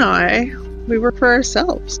friends and I, we work for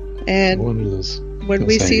ourselves. And One of those. when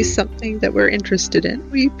we say- see something that we're interested in,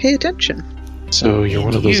 we pay attention. So you're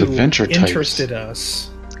one of those You adventure types. interested us.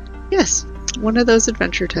 Yes, one of those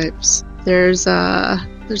adventure types. There's a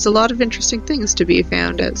lot of interesting things to be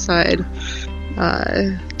found outside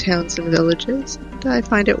towns and villages, and I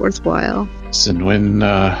find it worthwhile. And when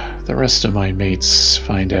the rest of my mates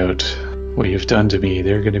find out what you've done to me,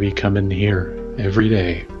 they're going to be coming here every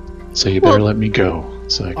day. So you better Well, let me go,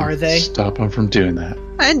 so I can are they? stop them from doing that.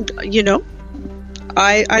 And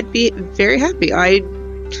I'd be very happy. I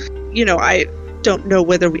don't know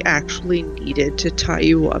whether we actually needed to tie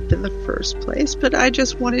you up in the first place, but I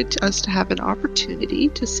just wanted us to have an opportunity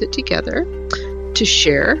to sit together, to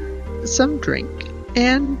share some drink,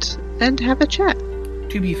 and have a chat.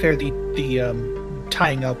 To be fair, the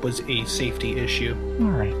tying up was a safety issue. All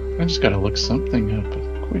right, I just got to look something up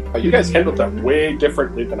quick. Oh, you guys handled that way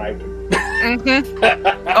differently than I would.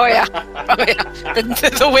 Mm-hmm. Oh yeah.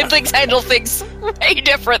 The Windlings handle things way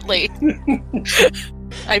differently.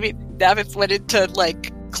 I mean, Navith went into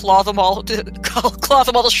claw them all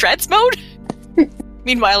to shreds mode.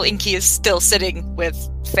 Meanwhile, Inky is still sitting with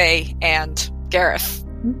Faye and Gareth.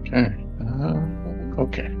 Okay.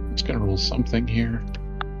 Okay. Just gonna roll something here.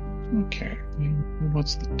 Okay.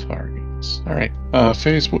 What's the targets? All right.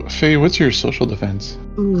 Faye, what's your social defense?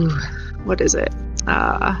 Ooh, what is it?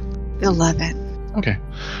 11. Okay.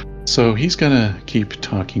 So he's gonna keep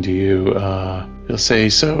talking to you. He'll say,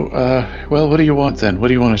 "So, well, what do you want then? What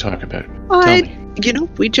do you want to talk about? Tell me."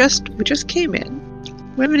 We just came in.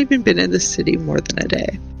 We haven't even been in the city more than a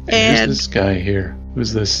day. Who's And this guy here?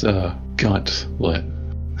 Who's this Gauntlet?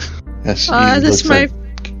 this is my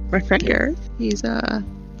friend Gareth. He's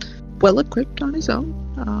well equipped on his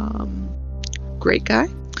own. Great guy.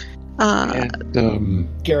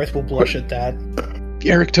 Gareth will blush at that.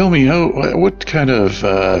 Eric, tell me, what kind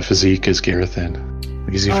of physique is Gareth in?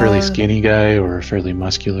 Is he a fairly skinny guy or fairly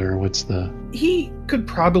muscular? What's the... He could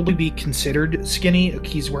probably be considered skinny.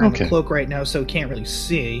 He's wearing Okay. a cloak right now, so can't really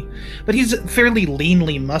see. But he's fairly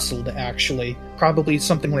leanly muscled, actually. Probably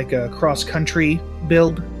something like a cross-country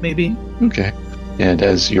build, maybe. Okay. And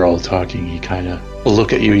as you're all talking, he kind of will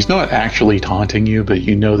look at you. He's not actually taunting you, but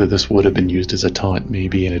you know that this would have been used as a taunt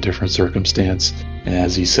maybe in a different circumstance. And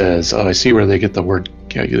as he says, "Oh, I see where they get the word,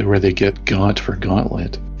 where they get gaunt for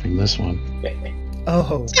gauntlet from this one."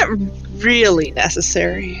 Oh. It's not really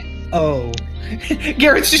necessary. Oh.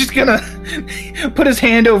 Garrett's just gonna put his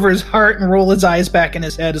hand over his heart and roll his eyes back in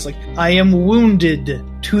his head. It's like, I am wounded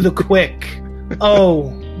to the quick.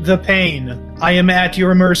 Oh, the pain. I am at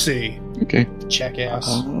your mercy. Okay. Jackass.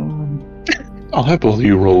 I'll have both of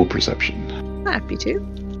you roll perception. Happy to.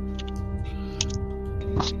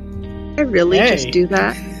 I really Hey. just do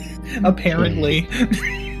that. Apparently.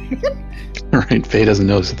 Right, Faye doesn't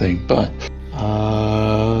notice a thing, but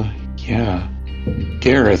yeah.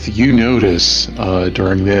 Gareth, you notice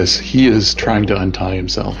during this, he is trying to untie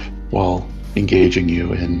himself while engaging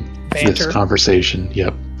you in this Banter. conversation.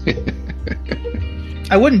 Yep.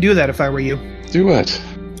 I wouldn't do that if I were you. Do what?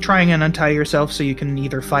 Trying and untie yourself so you can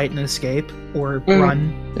either fight and escape or Well-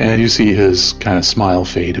 run. And you see his kind of smile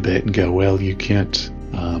fade a bit and go, well, you can't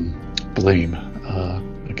blame a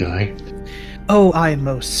guy. Oh, I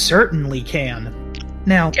most certainly can.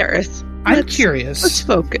 Now, Gareth, I'm let's curious.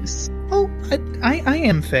 focus. Oh, I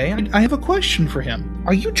am Faye. I have a question for him.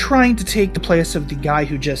 Are you trying to take the place of the guy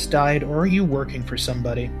who just died, or are you working for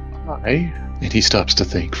somebody? And he stops to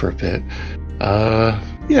think for a bit.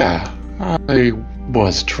 Yeah, I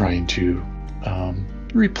was trying to,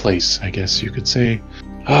 replace, I guess you could say.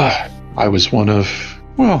 I was one of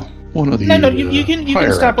the... No, you can stop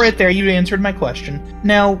higher-ups. right there. You answered my question.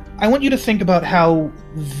 Now, I want you to think about how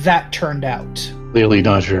that turned out. Clearly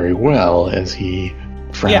not very well, as he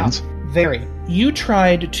frowns. Yeah, very. You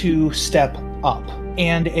tried to step up,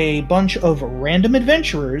 and a bunch of random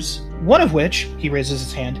adventurers, one of which, he raises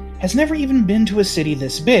his hand, has never even been to a city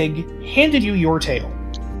this big, handed you your tail.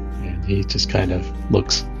 And he just kind of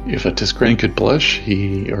looks... If a Tiskrang could blush,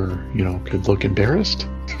 could look embarrassed,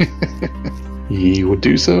 he would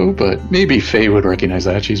do so, but maybe Faye would recognize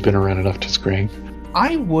that. She's been around enough Tiskrang.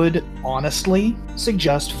 I would honestly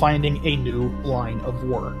suggest finding a new line of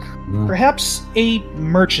work. Perhaps a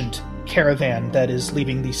merchant caravan that is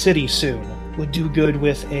leaving the city soon would do good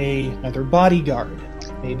with another bodyguard.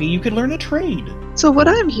 Maybe you could learn a trade. So what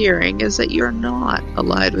I'm hearing is that you're not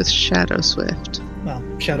allied with Shadow Swift. Well,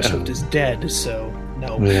 Shadow Swift is dead, so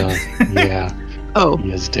no. Well, yeah. Oh.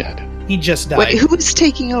 He is dead. He just died. Wait, who is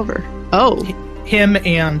taking over? Oh. Him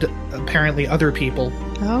and apparently other people.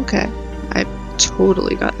 Okay. I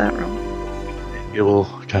totally got that wrong. He will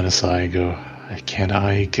kind of sigh and go, can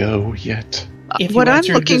I go yet? If What you I'm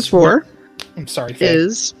answered looking this for I'm sorry, Faye.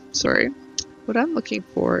 what I'm looking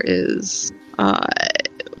for is,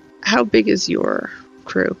 how big is your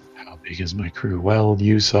crew? How big is my crew? Well,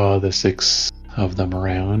 you saw the 6 of them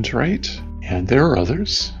around, right? And there are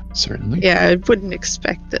others, certainly. Yeah, I wouldn't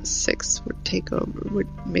expect that 6 would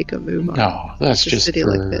make a move on No, that's a just city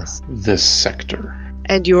for like this sector.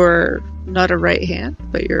 And you're not a right hand,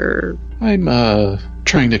 but you're... I'm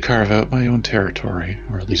trying to carve out my own territory,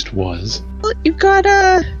 or at least was. Well, you've got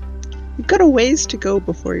a ways to go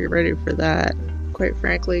before you're ready for that. Quite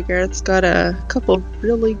frankly, Gareth's got a couple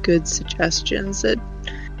really good suggestions that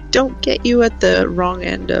don't get you at the wrong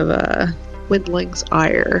end of Windling's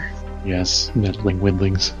ire. Yes, meddling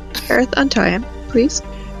windlings. Gareth, untie him, please.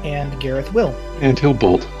 And Gareth will. And he'll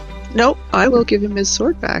bolt. Nope, I will give him his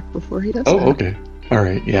sword back before he does that. Oh, okay.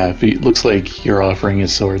 Alright, yeah, if he looks like you're offering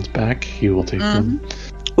his swords back, he will take them.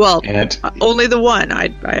 Well, And, only the one. I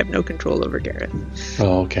have no control over Gareth.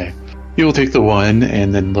 oh, okay. He will take the one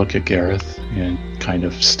and then look at Gareth and kind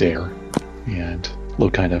of stare. And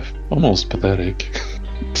look kind of almost pathetic,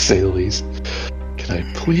 to say the least. Can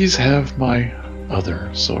I please have my other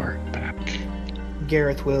sword back?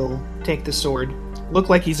 Gareth will take the sword, look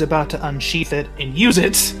like he's about to unsheath it and use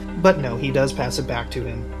it, but no, he does pass it back to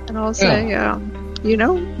him. And I'll say,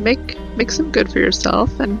 make some good for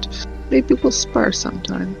yourself, and maybe we'll spar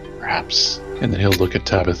sometime. Perhaps. And then he'll look at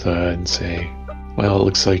Tabitha and say, well, it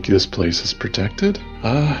looks like this place is protected.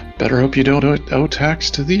 Better hope you don't owe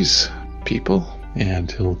tax to these people.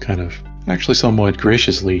 And he'll kind of, actually somewhat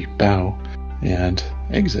graciously bow and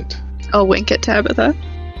exit. I'll wink at Tabitha.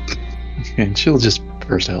 And she'll just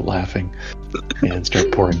burst out laughing and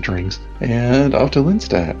start pouring drinks. And off to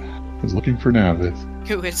Lindstad, who's looking for Navith.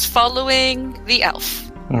 Who is following the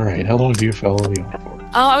elf. Alright, how long do you follow the elf for?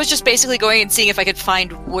 I was just basically going and seeing if I could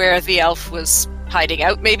find where the elf was hiding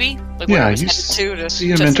out, maybe? Like where Yeah, I was you headed to see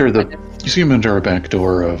him just enter kind of- you see him enter a back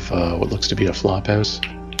door of what looks to be a flop house.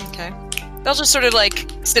 Okay. I'll just sort of like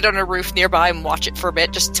sit on a roof nearby and watch it for a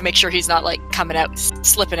bit just to make sure he's not like coming out,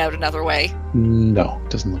 slipping out another way. No,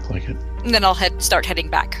 doesn't look like it. And then I'll start heading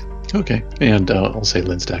back. Okay, and I'll say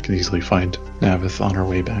Lindstad can easily find Navith on her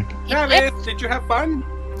way back. Navith, did you have fun?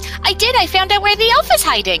 I did. I found out where the elf is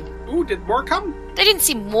hiding. Ooh, did more come? They didn't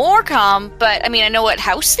see more come, but I mean, I know what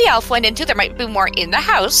house the elf went into. There might be more in the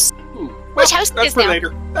house. Well, Which house that's is for now?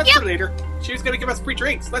 later. That's Yep. for later. She was gonna give us free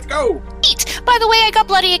drinks. Let's go. Neat. By the way, I got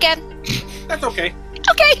bloody again. That's okay.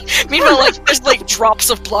 Okay. Meanwhile, like there's like drops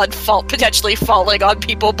of blood potentially falling on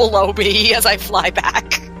people below me as I fly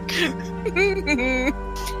back. I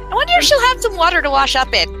wonder if she'll have some water to wash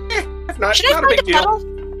up in. If not, Should I not a find big a deal. bottle?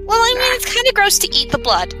 Well, I mean, it's kind of gross to eat the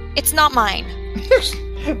blood. It's not mine.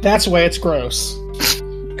 That's why it's gross.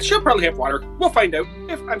 She'll probably have water. We'll find out.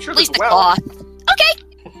 I'm sure At there's least a the well. cloth.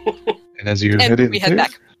 Okay. And as you And head in we head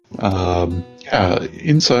back.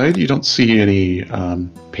 inside you don't see any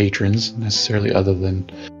patrons necessarily other than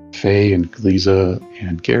Faye and Gleeza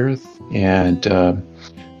and Gareth. And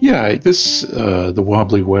this the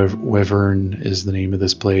Wobbly Wyvern is the name of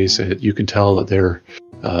this place. You can tell that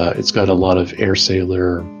it's got a lot of air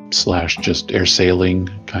sailor / just air sailing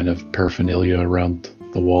kind of paraphernalia around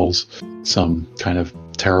the walls. Some kind of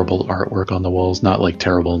terrible artwork on the walls, not like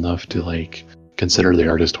terrible enough to like consider the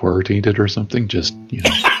artist horror tainted or something, just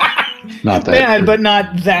Not that bad, but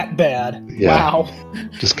not that bad. Yeah. Wow.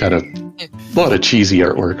 just kind of a lot of cheesy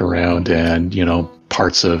artwork around, and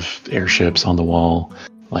parts of airships on the wall,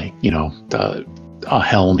 like a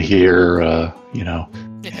helm here, Are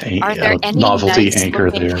there any novelty nice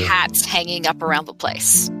anchor looking there. hats hanging up around the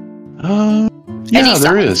place? Yeah, Any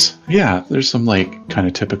there size? is. Yeah, there's some kind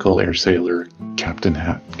of typical air sailor captain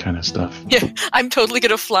hat kind of stuff. Yeah, I'm totally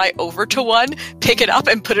gonna fly over to one, pick it up,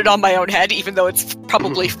 and put it on my own head, even though it's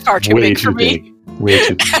probably far too Way big too for me. big. Way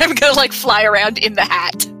too big. I'm gonna fly around in the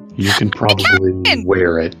hat. You can probably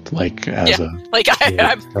wear it as Like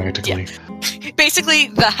I'm practically. basically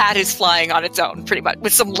the hat is flying on its own, pretty much,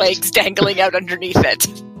 with some legs dangling out underneath it.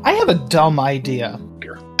 I have a dumb idea.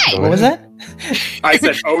 Hey, What was that? I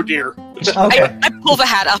said, oh dear. Okay. I pull the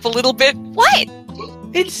hat up a little bit. What?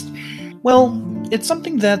 It's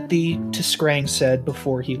something that the Tiskrang said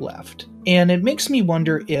before he left. And it makes me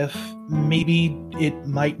wonder if maybe it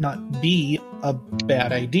might not be a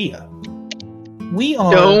bad idea. We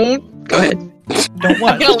are Don't. Go ahead. Don't I'm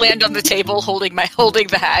what? gonna land on the table holding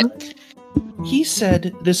the hat. He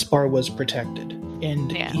said this bar was protected,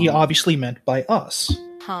 and Yeah. he obviously meant by us.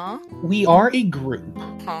 Huh? We are a group.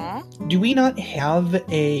 Huh? Do we not have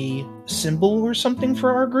a symbol or something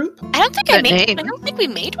for our group? I don't think A name. I don't think we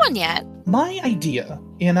made one yet. My idea,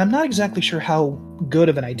 and I'm not exactly sure how good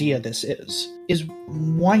of an idea this is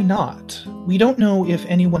why not? We don't know if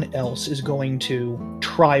anyone else is going to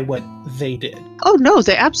try what they did. Oh no,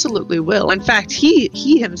 they absolutely will. In fact, he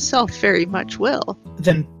himself very much will.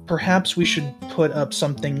 Then perhaps we should put up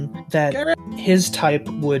something that his type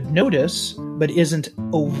would notice, but isn't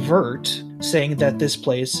overt, saying that this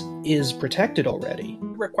place is protected already.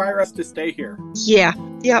 Require us to stay here. Yeah.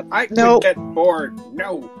 Yep. I No. would get bored.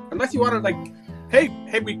 No. Unless you want to, hey,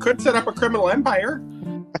 we could set up a criminal empire.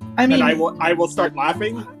 I mean, And I will start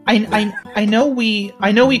laughing. I know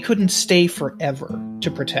we couldn't stay forever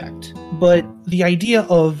to protect, but the idea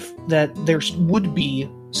of that there would be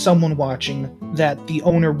someone watching that the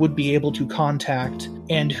owner would be able to contact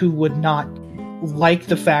and who would not like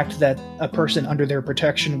the fact that a person under their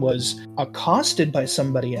protection was accosted by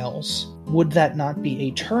somebody else, would that not be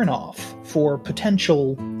a turnoff for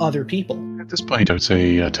potential other people? At this point, I would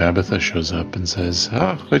say Tabitha shows up and says,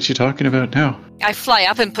 what you talking about now? I fly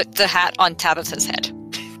up and put the hat on Tabitha's head.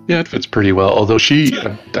 Yeah, it fits pretty well. Although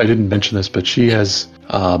I didn't mention this, but she has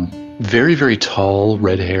very, very tall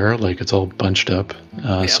red hair. Like it's all bunched up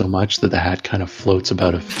so much that the hat kind of floats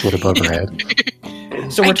about a foot above her head.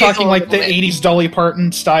 So I we're talking giggle a like the little bit. 80s Dolly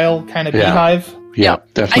Parton style kind of Yeah. beehive? Yeah,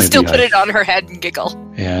 definitely. I still beehive. put it on her head and giggle.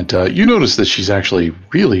 And you notice that she's actually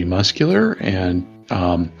really muscular, and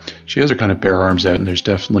she has her kind of bare arms out, and there's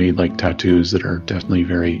definitely tattoos that are definitely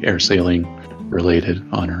very air sailing related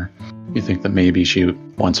on her. You think that maybe she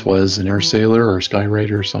once was an air sailor or a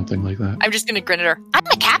skywriter or something like that? I'm just gonna grin at her. I'm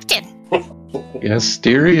the captain. Yes,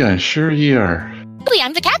 dearie, I'm sure you are. Really,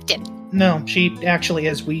 I'm the captain. No, she actually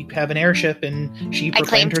is. We have an airship, and she I proclaimed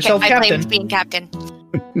claimed herself I captain. claimed being captain.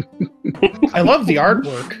 I love the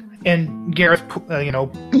artwork. And Gareth,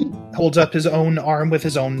 holds up his own arm with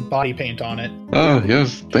his own body paint on it. Oh,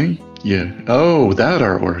 yes, thank you. Oh, that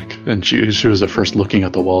artwork. And she was at first looking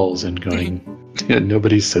at the walls and going, yeah,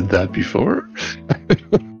 nobody said that before.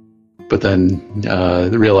 But then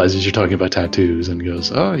realizes you're talking about tattoos and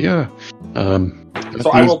goes, oh, yeah.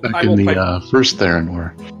 So I will- back I in will the pipe- first Theron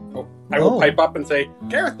War. I will Oh. pipe up and say,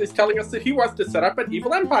 Gareth is telling us that he wants to set up an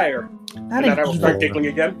evil empire. Not And then I an will start evil, giggling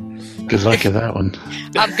again. Good luck at that one.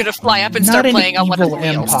 I'm gonna fly up and Not start an playing on one of the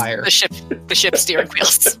evil wheels. empire. The ship steering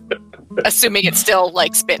wheels. Assuming it still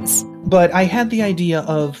spins. But I had the idea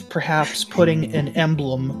of perhaps putting an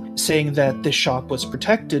emblem saying that this shop was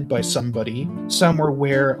protected by somebody, somewhere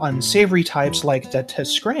where unsavory types like the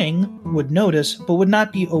Tiskrang would notice, but would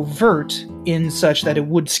not be overt in such that it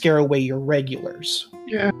would scare away your regulars.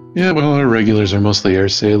 Yeah, well, our regulars are mostly air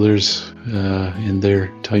sailors in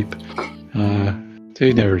their type.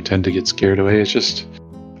 They never tend to get scared away. It's just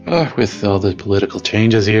with all the political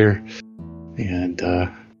changes here and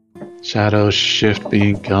Shadow Shift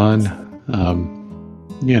being gone,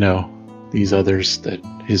 these others that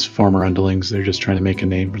his former underlings, they're just trying to make a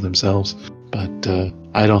name for themselves. But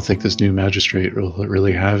I don't think this new magistrate will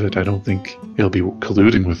really have it. I don't think he'll be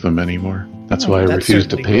colluding with them anymore. That's why I that's refuse to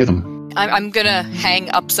certainly pay good. them. I'm gonna hang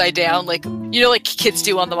upside down, like kids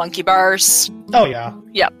do on the monkey bars. Oh yeah.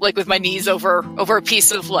 Yeah, with my knees over a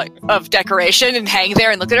piece of decoration and hang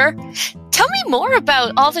there and look at her. Tell me more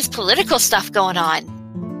about all this political stuff going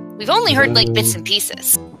on. We've only heard bits and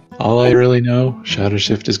pieces. All I really know, Shadow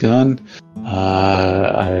Shift is gone.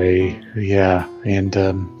 And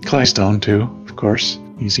Clystone too, of course.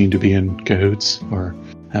 He seemed to be in cahoots, or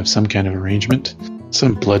have some kind of arrangement.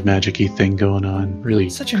 Some blood magic-y thing going on. Really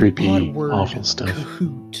Such an creepy, odd word. awful stuff.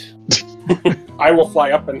 Kahoot. I will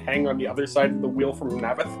fly up and hang on the other side of the wheel from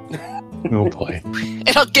Navith. Oh boy. And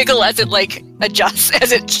I'll giggle as it adjusts,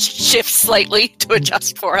 as it shifts slightly to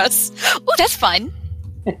adjust for us. Oh, that's fun.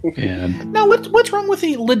 And Now, what's wrong with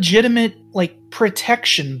the legitimate,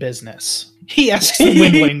 protection business? He asks the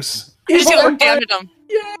windlings. I just Evil look down Empire. at him.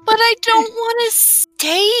 Yeah. But I don't want to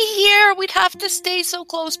stay here. We'd have to stay so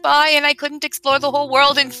close by, and I couldn't explore the whole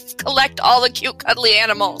world and collect all the cute, cuddly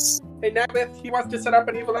animals. Hey, Navith, he wants to set up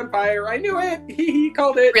an evil empire. I knew it. He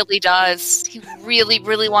called it. Really does. He really,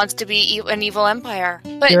 really wants to be an evil empire.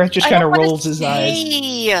 But Gareth just I kinda don't wanna rolls his eyes.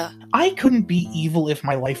 stay. I couldn't be evil if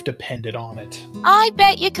my life depended on it. I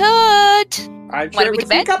bet you could. I'm Wanna sure it make would a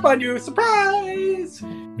bet? sneak up on you. Surprise!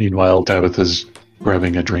 meanwhile, Tabitha's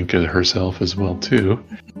grabbing a drink herself as well, too.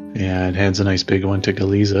 And hands a nice big one to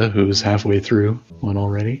Galiza, who's halfway through one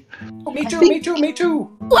already. Oh, me too, me too, me too.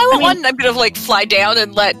 Well, I want one. I'm going to fly down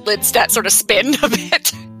and let Lidstat sort of spin a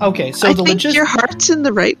bit. Okay, so I the think your heart's in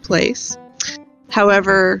the right place.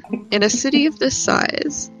 However, in a city of this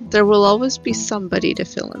size, there will always be somebody to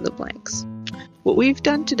fill in the blanks. What we've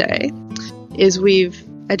done today is we've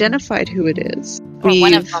identified who it is. Or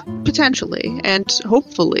one of them. Potentially, and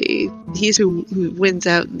hopefully, he's who wins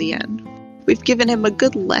out in the end. We've given him a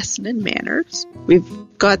good lesson in manners. We've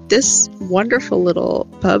got this wonderful little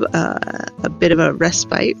pub, a bit of a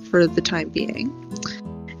respite for the time being.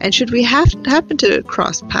 And should we happen to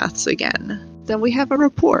cross paths again, then we have a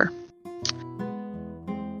rapport.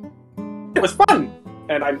 It was fun.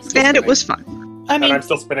 And I'm still And spinning. it was fun. I And mean, I'm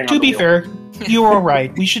still spinning on to the be wheel. fair, you were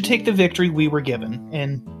right. We should take the victory we were given,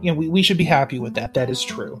 and we should be happy with that. That is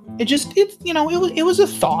true. It was a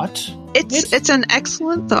thought. It's an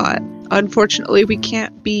excellent thought. Unfortunately, we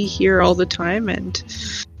can't be here all the time, and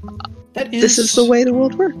That is this is the way the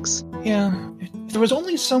world works. Yeah. If there was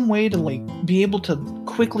only some way to be able to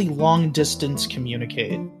quickly long distance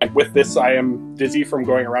communicate. And with this, I am dizzy from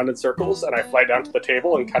going around in circles, and I fly down to the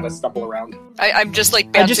table and kind of stumble around. I'm just I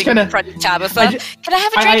bouncing just kinda- in front of Tabitha. I ju- Can I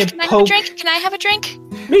have a I drink? Can I have a poke- drink? Can I have a drink?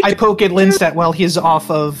 I poke at Linstat while he's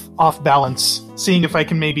off balance, seeing if I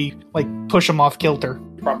can maybe push him off kilter.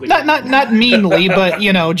 Probably Not meanly, but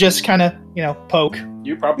just kind of poke.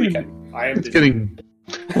 You probably can. I am It's dizzy.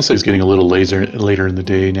 I'll say it's getting a little later in the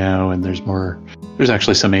day now, and there's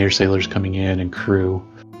actually some air sailors coming in and crew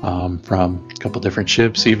from a couple different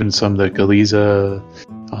ships, even some that Galiza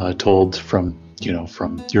told from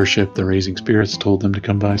your ship, the Raising Spirits, told them to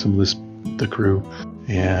come by, some of the crew,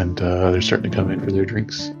 and they're starting to come in for their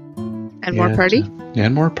drinks. And more party?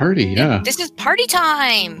 And more party, yeah. This is party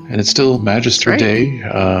time. And it's still Magister That's right. Day.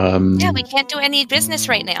 Yeah, we can't do any business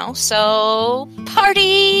right now, so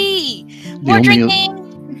party! More only- drinking!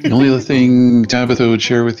 The only other thing Tabitha would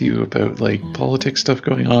share with you about politics stuff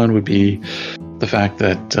going on would be the fact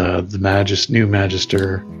that the new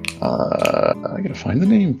Magister, I gotta find the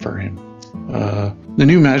name for him. The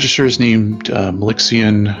new Magister is named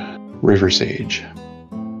Melixian Riversage.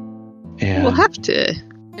 And We'll have to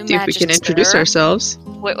see if we can introduce ourselves.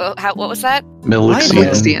 What was that? Melixian.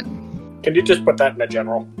 Melixian. Can you just put that in a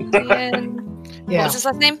general? What Yeah, was his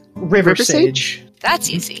last name? River River Sage. That's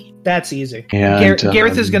easy. That's easy. And,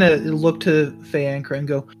 Gareth is gonna look to Fayankra and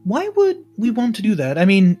go, "Why would we want to do that? I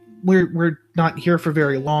mean, we're not here for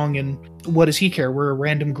very long, and what does he care? We're a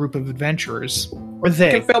random group of adventurers, or He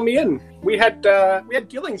they." can fill me in. We had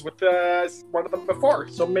dealings with one of them before,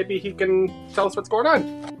 so maybe he can tell us what's going on.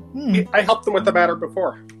 Hmm. I helped him with the matter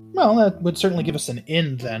before. Well, that would certainly give us an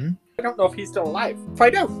in then. I don't know if he's still alive.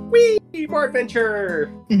 Find out. Whee! More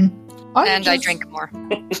adventure! I drink more.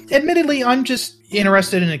 Admittedly, I'm just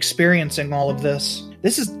interested in experiencing all of this.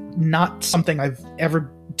 This is not something I've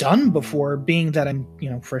ever done before, being that I'm,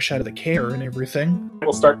 fresh out of the care and everything.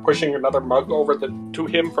 We'll start pushing another mug over to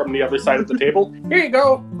him from the other side of the table. Here you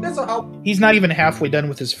go. This'll help. He's not even halfway done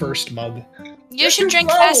with his first mug. You You're should too drink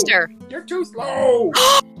slow. faster. You're too slow.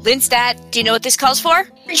 Linstat, do you know what this calls for?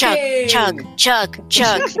 Chug, Drinking. chug, chug,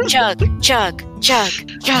 chug, chug, chug, chug,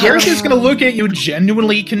 chug. Gareth is going to look at you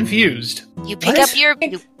genuinely confused. You pick up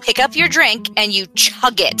your drink and you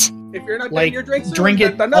chug it. If you're not done Like, your drink soon, drink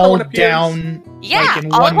it another all one appears. down, Yeah, in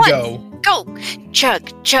all at one once. go. Go.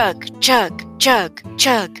 Chug, chug, chug, chug,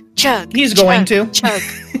 chug, chug. He's going to. Chug.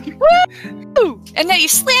 Woo! And now you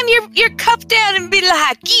slam your cup down and be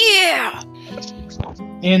like, yeah.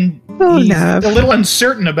 And Oh, he's Nav. a little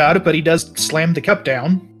uncertain about it, but he does slam the cup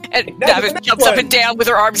down. And Now the David next jumps up one. and down with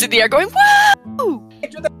her arms in the air going, woo!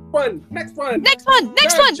 Get to the one. Next one. Next one,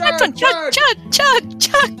 next Chug, one, next one. chug, Chug, chug,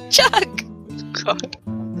 chug, chug, chug. God.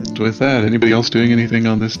 with that, anybody else doing anything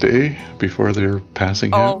on this day before they're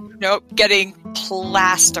passing out? Oh, no, getting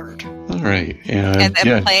plastered. All right. And then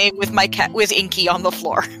yeah. playing with my cat, with Inky on the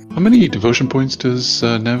floor. How many devotion points does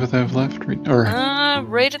Navith have left?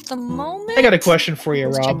 Right at the moment? I got a question for you,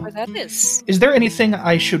 Let's check Rob. where that is. Is there anything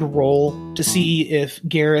I should roll to see if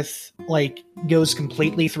Gareth, goes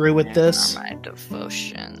completely through with this? My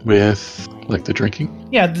devotion. With, the drinking?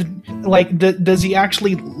 Yeah, does he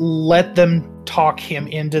actually let them talk him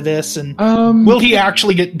into this, and will he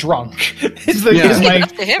actually get drunk?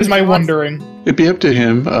 is my wondering. It'd be up to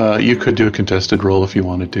him. You could do a contested roll if you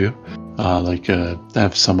wanted to.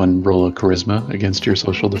 Have someone roll a charisma against your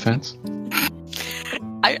social defense.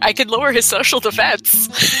 I could lower his social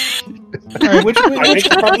defense. All right, which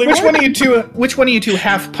one of you two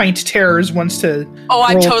half pint terrors wants to? Oh,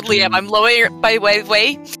 I roll? totally am. I'm lowering. By the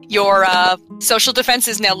way, your social defense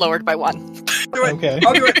is now lowered by 1. Do it. Okay.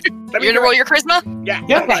 I'll do it. You're gonna roll your charisma? Yeah.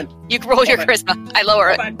 Yeah. Hold on. You can roll your charisma. I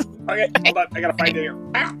lower it. Okay, hold on. I gotta find it here.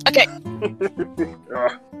 Okay.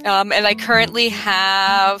 Ugh. And I currently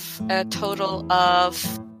have a total of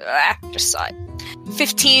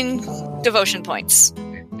 15 devotion points.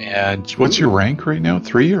 And what's your rank right now?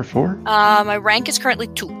 3 or 4? My rank is currently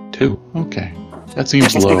 2. 2. Okay. That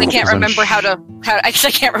seems low. I can't remember how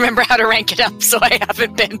to rank it up, so I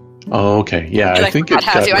haven't been. Oh, okay. Yeah, And I think forgot it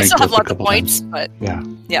how got to. I ranked still have up a lots of couple points, times. but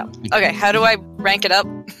Yeah. Okay, how do I rank it up?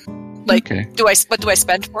 Okay. What do I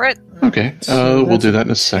spend for it? Okay. So we'll do that in a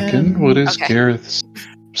that's second. 10. What is Okay. Gareth's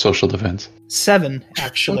social defense? 7,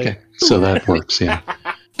 actually. Okay. So that works, yeah.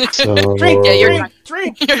 So Drink. Yeah, you're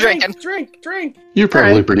Drink. You're drinking. Drink. you're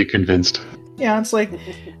probably Alright. pretty convinced. Yeah, it's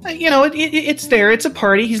it's there. It's a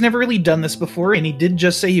party. He's never really done this before, and he did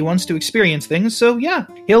just say he wants to experience things. So yeah,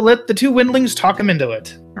 he'll let the 2 windlings talk him into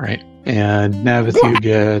it. All right. And Navith, you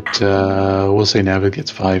get, we'll say Navith gets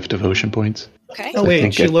 5 devotion points. Okay. Oh I wait,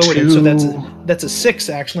 think she at lowered it, so 2 that's a 6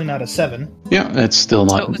 actually, not a 7. Yeah, that's still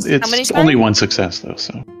So not, it was- how many, it's sorry? only 1 success though,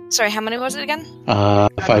 so. Sorry, how many was it again? 5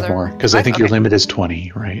 Another more, because I 5? think your Okay. limit is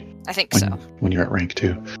 20, right? I think When, so. when you're at rank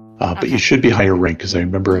 2. But Okay. you should be higher rank, because I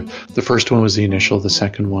remember the first one was the initial, the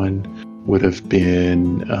second one would have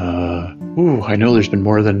been, I know there's been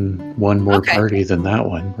more than one more Okay. party than that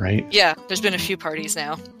one, right? Yeah, there's been a few parties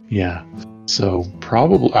now. Yeah. So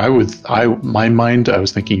probably, I was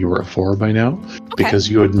thinking you were at 4 by now, Okay. because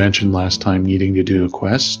you had mentioned last time needing to do a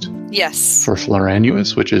quest Yes. for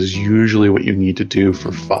Floranuous, which is usually what you need to do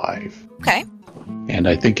for 5. Okay. And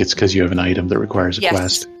I think it's because you have an item that requires a Yes,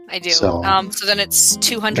 quest. I do. So- So then it's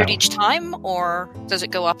 200 No. each time, or does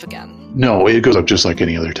it go up again? No, it goes up just like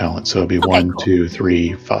any other talent. So it'll be Okay, 1, cool. 2,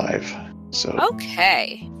 3, 5. So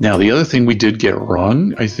Okay. now the other thing we did get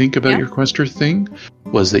wrong, I think, about Yeah. your quester thing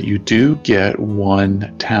was that you do get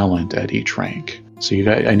 1 talent at each rank. So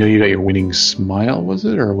I know you got your winning smile, was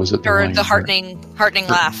it, or was it Or line the here? heartening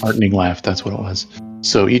laugh. Heartening laugh, that's what it was.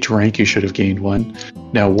 So each rank you should have gained 1.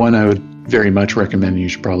 Now, one I would very much recommend you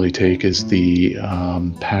should probably take is the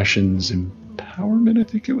Passions Empowerment, I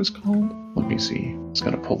think it was called. Let me see. I was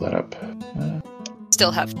going to pull that up.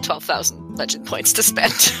 Still have 12,000 legend points to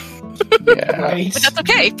spend. Yeah. Right. But that's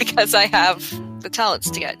okay, because I have the talents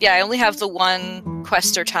to get. Yeah, I only have the 1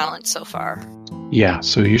 quester talent so far. Yeah,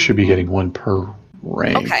 so you should be getting 1 per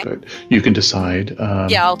rank, Okay. but you can decide.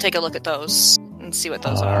 Yeah, I'll take a look at those and see what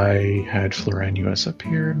those are. I had Floranuous up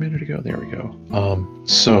here a minute ago. There we go.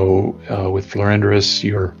 So with Floranuous,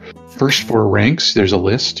 your first 4 ranks, there's a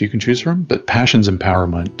list you can choose from, but Passions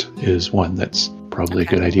Empowerment is one that's probably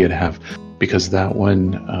Okay. a good idea to have, because that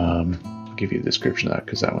one, I'll give you a description of that,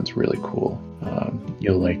 because that one's really cool.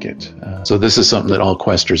 You'll like it. So this is something that all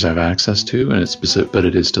questers have access to, and it's specific, but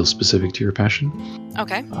it is still specific to your passion.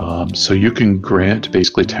 Okay. So you can grant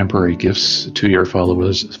basically temporary gifts to your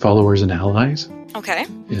followers and allies. Okay.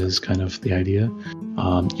 Is kind of the idea.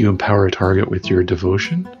 You empower a target with your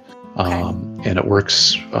devotion, Okay. and it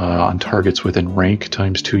works on targets within rank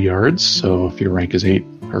times 2 yards. So if your rank is 8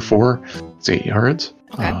 or 4, it's 8 yards.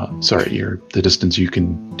 Okay. The distance you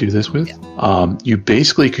can do this with. You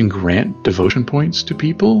basically can grant devotion points to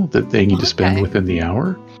people that they need to spend Okay. within the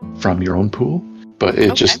hour from your own pool. But it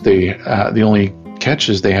Okay. just the only catch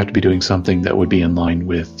is they have to be doing something that would be in line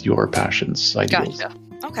with your passions ideals. Gotcha.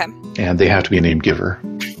 Okay. And they have to be a named giver.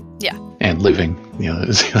 Yeah. And living. That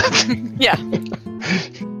is the other thing. Yeah.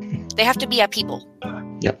 They have to be at people.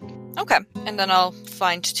 Yep. Okay. And then I'll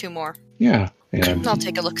find 2 more. Yeah. And I'll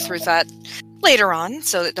take a look through that later on,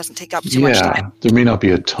 so it doesn't take up too much time. there may not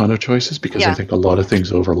be a ton of choices, because I Yeah. think a lot of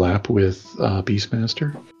things overlap with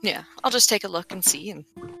Beastmaster. Yeah. I'll just take a look and see and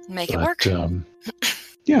make it work.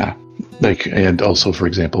 Yeah. And also, for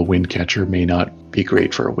example, Windcatcher may not be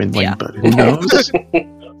great for a Windling, Yeah. but who knows?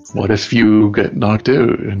 What if you get knocked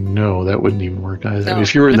out? And no, that wouldn't even work either. No,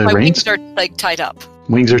 If you were in the my rain, wings are like tied up.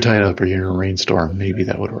 wings are tied up, or you're in a rainstorm, maybe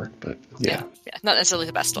that would work. But yeah. Yeah, not necessarily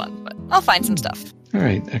the best one, but I'll find some stuff. All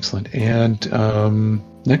right, excellent. And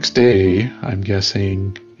next day, I'm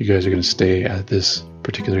guessing you guys are going to stay at this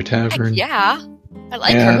particular tavern. Yeah, I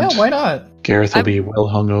like And- her. Yeah, why not? Gareth will be well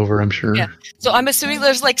hungover, I'm sure. Yeah. So I'm assuming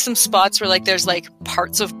there's like some spots where like there's like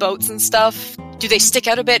parts of boats and stuff. Do they stick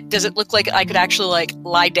out a bit? Does it look like I could actually like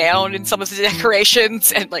lie down in some of the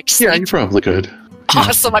decorations and like sleep? Yeah, you probably could.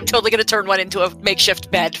 Awesome! I'm totally gonna turn one into a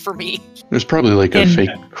makeshift bed for me. There's probably like a And- fake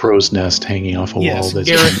crow's nest hanging off a Yes, wall that's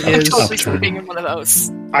Gareth I'm is- totally upturned. sleeping in one of those.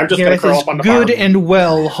 I'm just gonna Gareth curl is up on the good farm. and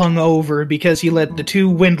well hungover because he let the two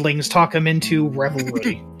windlings talk him into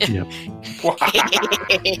revelry. And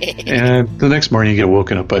the next morning, you get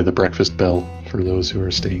woken up by the breakfast bell for those who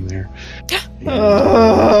are staying there.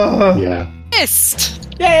 Uh, Yeah. Missed.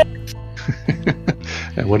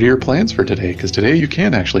 And what are your plans for today? Because today you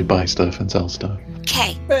can actually buy stuff and sell stuff.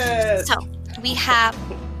 Okay, so we have.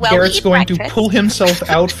 Well, Garrett's we eat going to breakfast. pull himself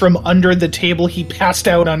out from under the table he passed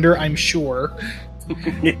out under, I'm sure. All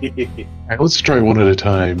right, let's try one at a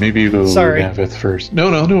time. Maybe you go Sorry. Navith first. No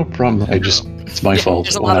problem. It's my fault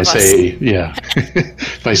there's a when lot I of us. say,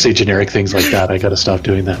 if I say generic things like that, I got to stop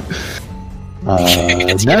doing that.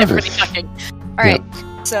 It's get everybody Navith. talking. All right.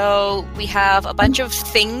 So we have a bunch of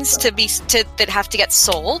things that have to get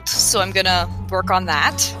sold. So I'm gonna work on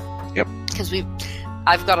that. Yep. Because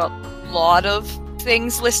I've got a lot of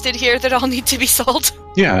things listed here that all need to be sold.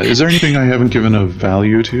 Yeah, is there anything I haven't given a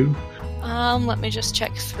value to? Let me just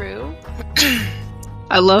check through.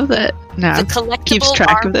 I love that The Nav collectible keeps track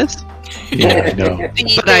arm- of this, Yeah, I know.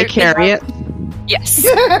 but I carry it. Yes.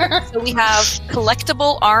 So we have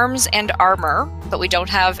collectible arms and armor, but we don't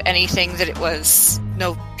have anything that it was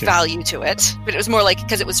no value to it. But it was more like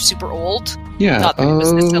because it was super old. Yeah, Not that it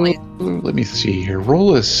was necessarily- let me see here.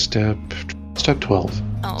 Roll a step 12.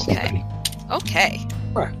 Oh, Somebody. Okay.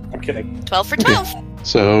 I'm kidding. 12 for Okay. 12.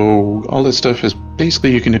 So all this stuff is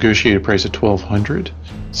basically you can negotiate a price of 1,200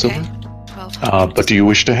 silver. Okay. 1200. But do you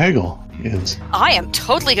wish to haggle? Is I am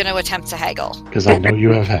totally going to attempt to haggle because I know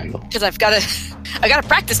you have haggle. because I've got to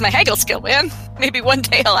practice my haggle skill, man. Maybe one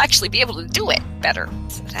day I'll actually be able to do it better.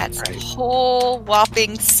 So that's a whole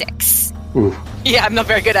whopping 6. Ooh, Yeah, I'm not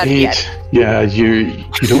very good at it 8. yet. Yeah, you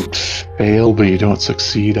don't fail, but you don't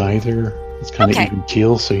succeed either. It's kind of Okay. even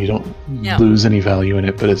keel, so you don't Yeah. lose any value in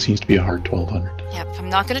it. But it seems to be a hard 1,200. Yep, I'm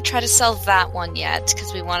not going to try to sell that one yet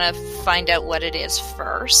because we want to find out what it is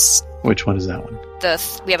first. Which one is that one?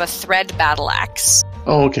 We have a thread battle axe.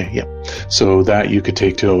 Oh, okay, yep. So that you could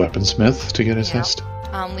take to a weaponsmith to get assessed.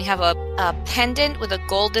 We have a pendant with a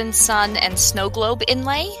golden sun and snow globe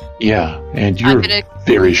inlay. Yeah, and I'm you're gonna,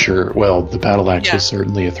 very sure. Well, the battle axe Yeah. was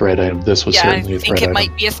certainly a thread item. This was yeah, I certainly a think thread it item.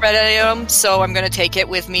 might be a thread item, so I'm going to take it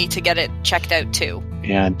with me to get it checked out too.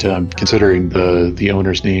 And considering the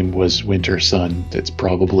owner's name was Winter Sun, it's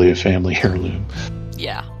probably a family heirloom.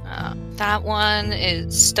 Yeah. That one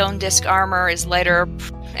is stone disc armor, is lighter,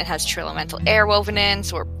 and has true elemental air woven in,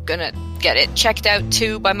 so we're gonna get it checked out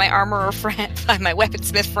too by my armorer friend, by my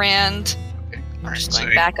weaponsmith friend. All Just so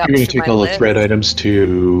going back up you're going to through take my all list. the thread items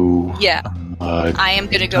to. Yeah, I am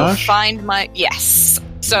gonna go Gentash? find my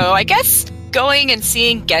So I guess going and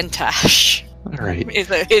seeing Gentash All right.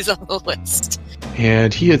 is on the list.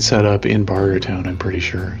 And he had set up in Bartertown, I'm pretty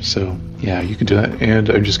sure. So yeah, you can do that. And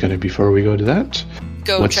I'm just going to, before we go to that,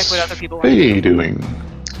 Go what's check what other people want. Faye doing?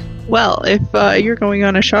 Well, if you're going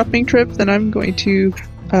on a shopping trip, then I'm going to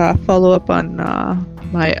follow up on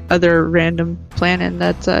my other random plan, and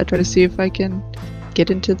that's try to see if I can get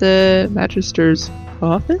into the Magister's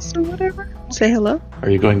office or whatever. Say hello. Are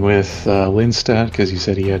you going with Lindstad because you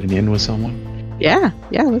said he had an in with someone? Yeah,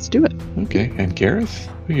 let's do it. Okay. And Gareth?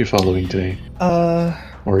 Who are you following today?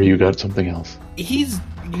 Or you got something else?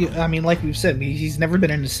 Like we've said, he's never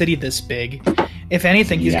been in a city this big. If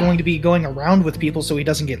anything, he's Yeah. going to be going around with people so he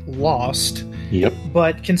doesn't get lost. Yep.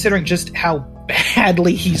 But considering just how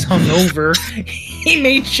badly he's hungover, he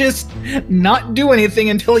may just not do anything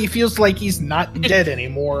until he feels like he's not dead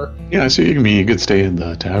anymore. Yeah, so you could stay in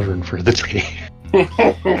the tavern for the day.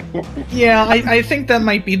 Yeah, I think that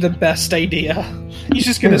might be the best idea. He's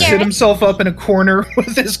just gonna Yeah. sit himself up in a corner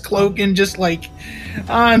with his cloak and just like,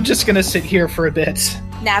 I'm just gonna sit here for a bit.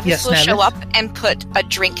 Navis Yes, will show Navis? up and put a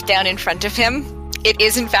drink down in front of him. It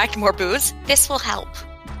is in fact more booze. This will help.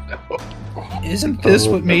 Isn't this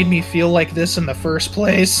what made me feel like this in the first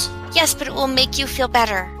place? Yes, but it will make you feel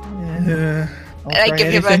better. I'll I try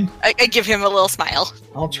give him anything. I give him a little smile.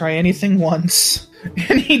 I'll try anything once.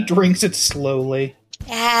 And he drinks it slowly.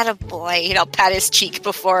 Attaboy. And I'll pat his cheek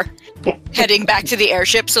before heading back to the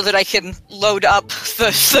airship so that I can load up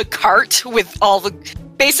the cart with all the...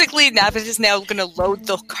 Basically, Navis is now going to load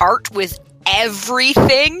the cart with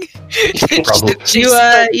everything. Probably.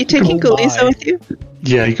 You taking Galisa with you?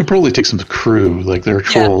 Yeah, you can probably take some crew. Like, there are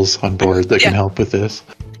trolls on board that can help with this.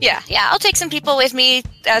 Yeah, I'll take some people with me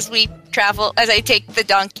as we travel, as I take the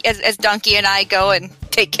donkey, as Donkey and I go and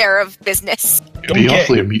take care of business. It'd be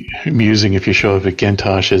awfully amusing if you show up at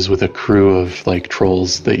Gentosh's with a crew of, like,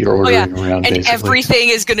 trolls that you're ordering around, and basically. Everything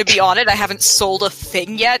is going to be on it. I haven't sold a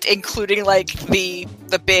thing yet, including, like, the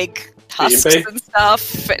big tusks and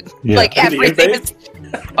stuff. And, like, everything is...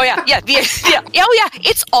 Oh, yeah.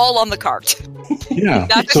 It's all on the cart. Yeah.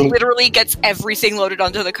 Navis literally gets everything loaded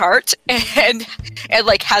onto the cart and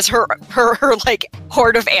like, has her like,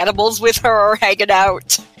 horde of animals with her hanging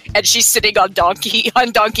out. And she's sitting on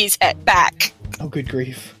Donkey's head back. Oh, good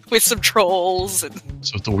grief. With some trolls. And...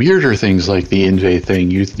 So the weirder things like the Inve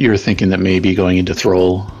thing, you're thinking that maybe going into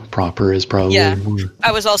Thrall proper is probably more...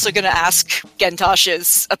 I was also going to ask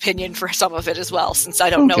Gentosh's opinion for some of it as well, since I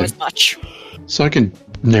don't know as much. So I can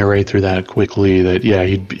narrate through that quickly that,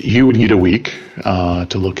 he would need a week to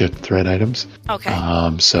look at thread items. Okay.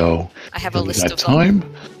 So I have a list of time.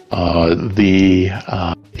 The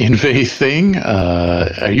Inve thing,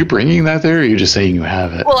 are you bringing that there, or are you just saying you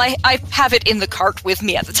have it? Well, I have it in the cart with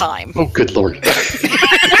me at the time. Oh, good lord.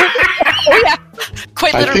 Oh, yeah.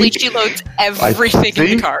 Quite literally, she loads everything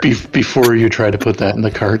in the cart. Before you try to put that in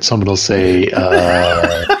the cart, someone will say,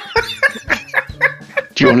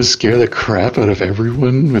 do you want to scare the crap out of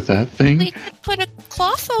everyone with that thing? We could put a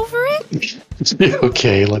cloth over it.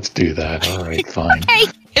 Okay, let's do that. All right, fine. Okay.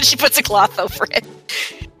 And she puts a cloth over it.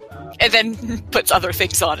 And then puts other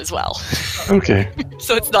things on as well. Okay.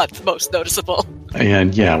 So it's not the most noticeable.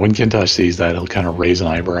 And when Gentosh sees that, he'll kind of raise an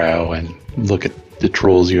eyebrow and look at the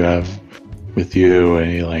trolls you have with you,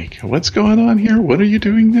 and he's like, what's going on here? What are you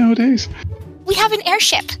doing nowadays? We have an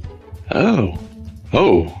airship. Oh,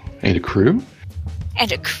 and a crew?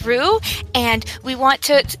 And a crew, and we want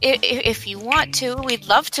to, if you want to, we'd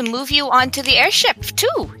love to move you onto the airship,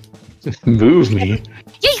 too. Move me?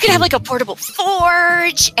 Yeah, you could have like a portable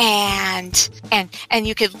forge, and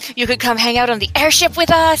you could come hang out on the airship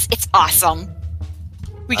with us. It's awesome.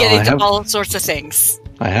 We get into all sorts of things.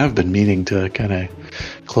 I have been meaning to kind of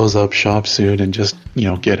close up shop soon and just,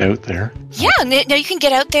 get out there. Yeah, now you can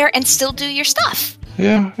get out there and still do your stuff.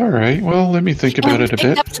 Yeah, all right. Well, let me think about it a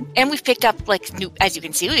bit. And we've picked up, like, new, as you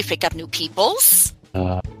can see, we've picked up new peoples.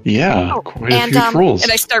 Quite a few trolls.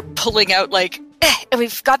 And I start pulling out, like, and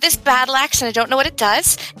we've got this battle axe, and I don't know what it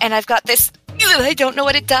does. And I've got this, I don't know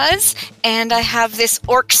what it does. And I have this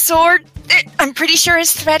orc sword that I'm pretty sure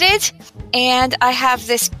is threaded. And I have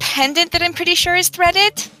this pendant that I'm pretty sure is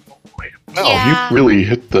threaded. Well, you've really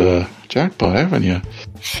hit the jackpot, haven't you?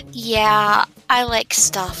 Yeah, I like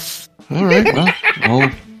stuff. All right, well, I'll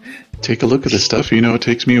take a look at this stuff. It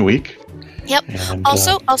takes me a week. Yep. And,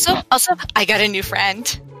 also, I got a new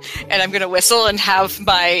friend, and I'm gonna whistle and have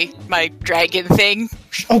my dragon thing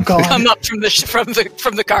come up from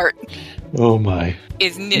the cart. Oh my!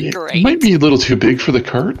 Isn't it great? It might be a little too big for the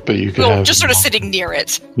cart, but you could have just sort of sitting near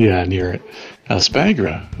it. Yeah, near it.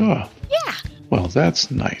 Spagra. Oh. Yeah. Well,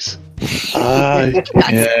 that's nice.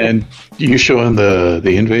 And you showing the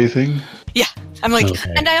Inve thing? Yeah. I'm like,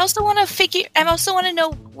 and I also want to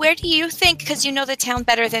know, where do you think, because you know the town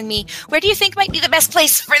better than me, where do you think might be the best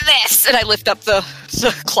place for this? And I lift up the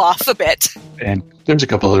cloth a bit. And there's a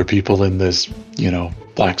couple other people in this,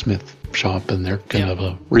 blacksmith shop, and they're kind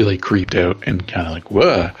of really creeped out and kind of like,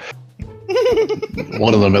 whoa.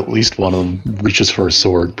 At least one of them reaches for a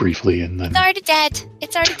sword briefly, and then... It's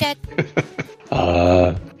already dead.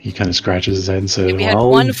 He kind of scratches his head and says, we had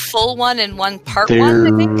one full one and one part one,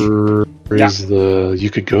 I think. You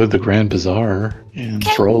could go to the Grand Bazaar and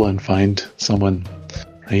Thrall and find someone.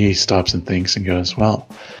 He stops and thinks and goes, well,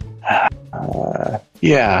 let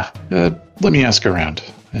me ask around.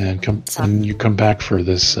 And when you come back for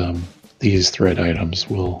this, these thread items,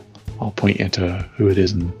 I'll point you to who it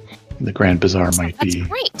is in the Grand Bazaar might be. That's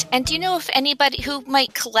great. And do you know if anybody who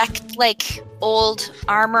might collect, like, old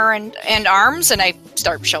armor and arms? And I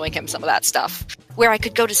start showing him some of that stuff. Where I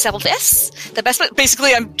could go to sell this?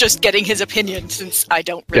 Basically, I'm just getting his opinion since I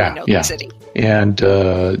don't really know the city. And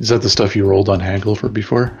is that the stuff you rolled on Haggle for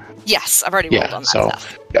before? Yes, I've already rolled on that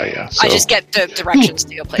stuff. Yeah. So I just get the directions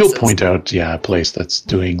to go places. He'll point out, a place that's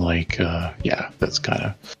doing like, that's kind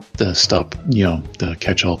of the stuff, the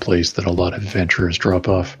catch-all place that a lot of adventurers drop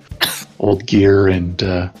off old gear and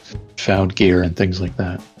found gear and things like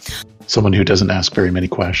that. someone who doesn't ask very many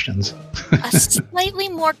questions. A slightly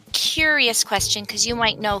more curious question, because you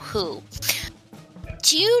might know who.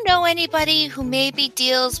 Do you know anybody who maybe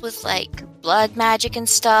deals with, like, blood magic and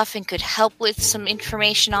stuff and could help with some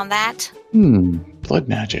information on that? Blood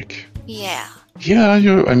magic. Yeah.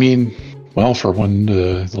 Yeah, I mean, well, for one,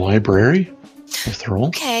 the library of Thrall.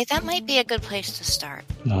 Okay, that might be a good place to start.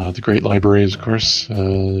 The Great Library is, of course,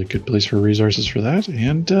 a good place for resources for that.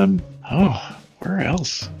 And, where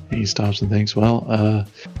else? He stops and thinks, well,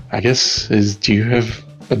 I guess, do you have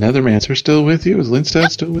a Nethermancer still with you? Is Lindstad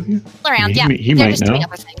still with you? Around, I mean, he They're might just know. doing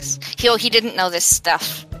other things. He didn't know this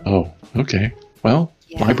stuff. Oh, okay. Well,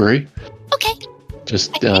 Yeah. library. Okay,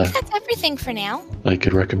 Just, I think that's everything for now. I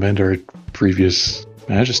could recommend our previous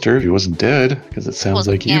Magister if he wasn't dead, because it sounds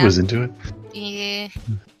Well, like he yeah. was into it.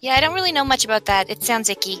 Yeah, I don't really know much about that. It sounds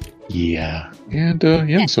icky. Yeah. And,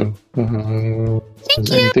 so, Thank is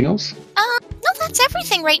there you. anything else? No, that's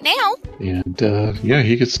everything right now. And,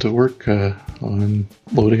 he gets to work on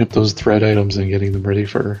loading up those thread items and getting them ready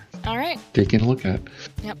for All right. taking a look at.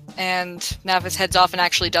 Yep. And Navis heads off and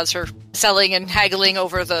actually does her selling and haggling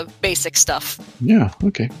over the basic stuff. Yeah,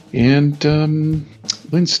 okay. And,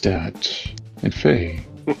 Lindstad and Faye,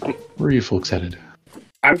 where are you folks headed?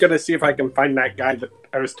 I'm going to see if I can find that guy that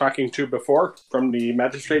I was talking to before from the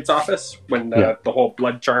magistrate's office when the whole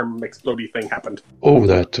blood charm explodey thing happened. Oh,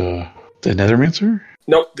 that, the Nethermancer?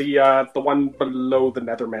 Nope, the one below the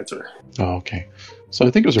Nethermancer. Oh, okay. So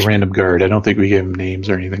I think it was a random guard. I don't think we gave him names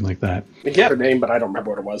or anything like that. He had a name, but I don't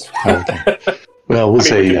remember what it was. Oh, okay. Well, we'll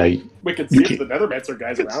say... we could see if the Nethermancer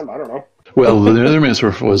guy's around. I don't know. well, the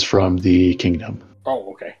Nethermancer was from the Kingdom.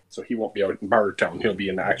 Oh, okay. So he won't be out in Bartertown. He'll be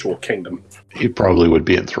in the actual kingdom. He probably would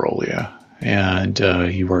be in Thrall, yeah. And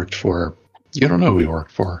he worked for... You don't know who he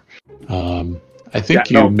worked for. I think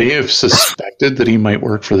you may have suspected that he might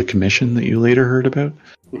work for the commission that you later heard about.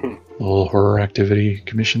 Mm-hmm. The whole horror activity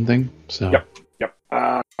commission thing. So. Yep.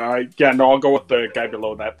 I'll go with the guy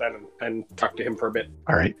below that then and talk to him for a bit.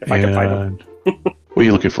 All right. If I can find him. What are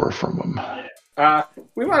you looking for from him?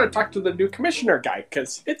 We want to talk to the new commissioner guy,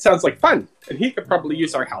 because it sounds like fun, and he could probably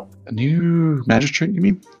use our help. A new magistrate, you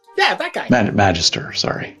mean? Yeah, that guy. Magister,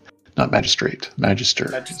 sorry. Not magistrate. Magister.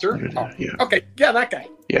 Magister? Oh, Yeah. okay, yeah, that guy.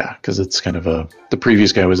 Yeah, because it's kind of the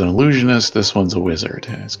previous guy was an illusionist, this one's a wizard.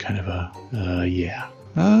 It's kind of yeah.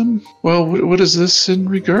 Well, what is this in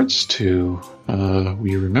regards to?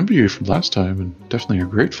 We remember you from last time and definitely are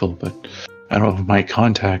grateful, but I don't know if my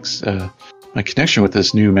contacts, my connection with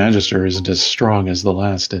this new Magister isn't as strong as the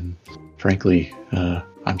last, and frankly,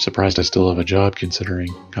 I'm surprised I still have a job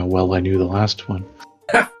considering how well I knew the last one.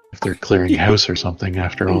 If they're clearing house or something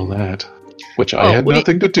after all that. Which I had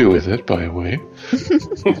nothing to do with it, by the way.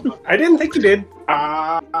 I didn't think you did.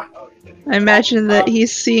 I imagine that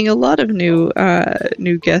he's seeing a lot of new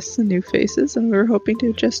guests and new faces, and we're hoping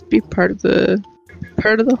to just be part of the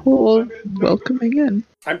whole welcoming in.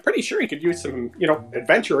 I'm pretty sure he could use some,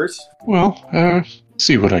 adventurers. Well,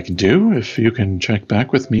 see what I can do if you can check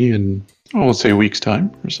back with me in, let's say a week's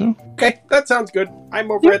time or so. Okay, that sounds good.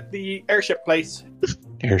 I'm over at the airship place.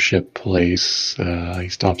 Airship place. He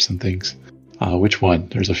stops and thinks. Which one?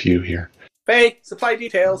 There's a few here. Faye, supply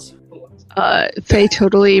details. Faye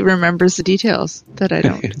totally remembers the details that I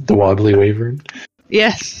don't. The wobbly wyvern.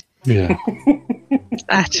 Yes. Yeah.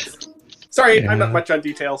 That. Sorry, Yeah. I'm not much on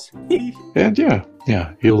details. And yeah.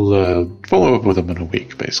 He'll follow up with him in a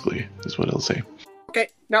week, basically, is what he'll say. Okay,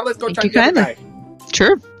 now let's go Thank try you the other kindly. guy.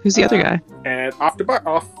 Sure. Who's the other guy? And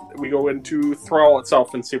off we go into Thrall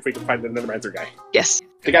itself and see if we can find the Nethermancer guy. Yes.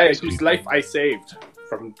 The guy whose life I saved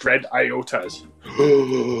from dread iotas.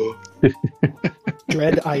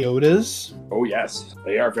 Dread iotas, Oh yes,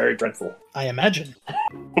 they are very dreadful. I imagine.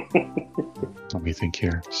 Let me think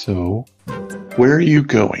here. So, where are you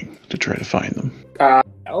going to try to find them?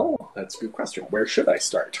 That's a good question. Where should I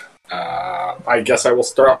start? I guess I will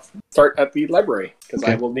start at the library, because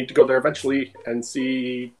I Okay. will need to go there eventually and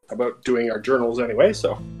see about doing our journals anyway,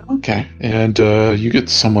 so... Okay. And you get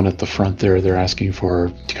someone at the front there. They're asking for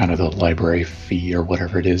kind of the library fee or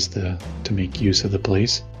whatever it is to make use of the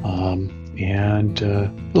place. And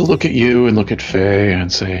they'll look at you and look at Faye and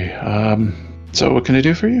say, so what can I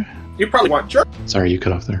do for you? You probably want journals. Sorry, you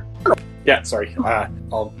cut off there. Yeah, sorry.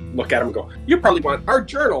 I'll look at him and go, you probably want our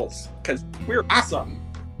journals, because we're awesome.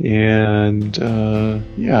 And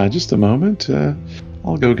yeah, just a moment.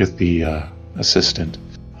 I'll go get the assistant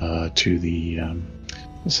to the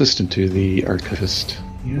archivist.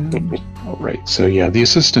 Yeah. All right. So yeah, the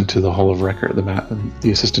assistant to the Hall of Record,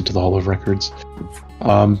 the assistant to the Hall of Records.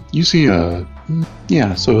 You see you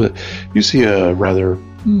see a rather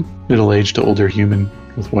middle-aged to older human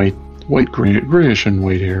with white grayish and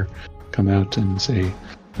white hair. come out and say,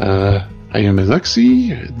 I am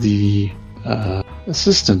Alexi, the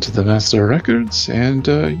assistant to the Master of Records, and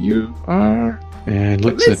you are... And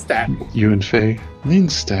looks at you and Faye.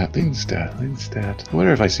 Lindstat. Where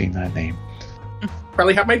have I seen that name?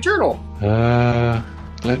 Probably have my journal.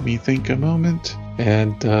 Let me think a moment.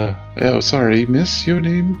 And, sorry, miss, your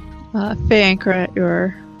name? Faye Ankra,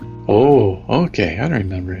 your... Oh, okay, I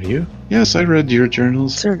remember you. Yes, I read your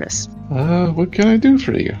journals. service. What can I do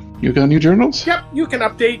for you? You got new journals? Yep, you can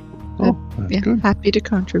update. Oh, that's good. Happy to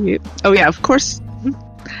contribute. Oh yeah, of course.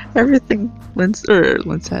 Everything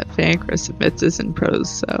Linsat Faye Ankra submits is in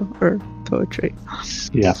prose, or poetry.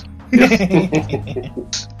 Yeah.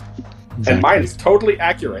 And mine is totally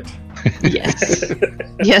accurate. Yes.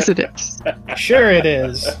 Yes, it is. Sure it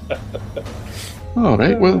is. All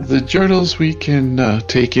right, well, the journals we can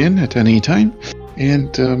take in at any time.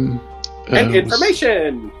 And, And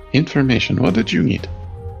information! Information. What did you need?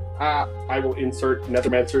 I will insert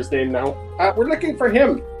Nethermancer's name now. We're looking for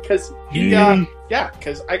him, because he,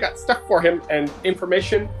 because I got stuff for him, and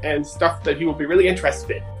information, and stuff that he will be really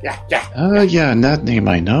interested in. Yeah. And that name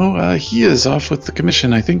I know. He is off with the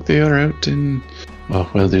commission. I think they are out in...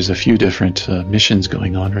 Well, there's a few different missions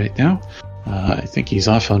going on right now. I think he's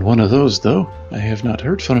off on one of those, though. I have not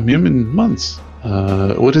heard from him in months.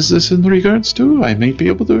 What is this in regards to? I may be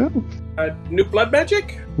able to help. New blood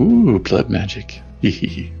magic? Ooh, blood magic.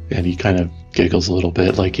 And he kind of giggles a little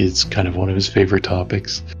bit, like it's kind of one of his favorite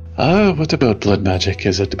topics. What about blood magic?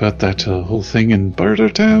 Is it about that whole thing in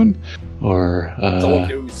Bartertown? Or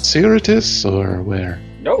Ceratus? Or where?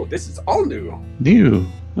 No, this is all new. New?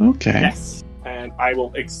 Okay. Yes. And I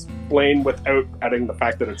will explain without adding the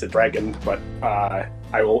fact that it's a dragon, but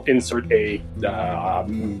I will insert a...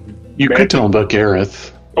 you could tell him about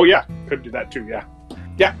Gareth. Oh yeah, could do that too, yeah.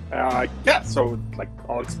 So,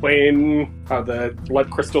 I'll explain how the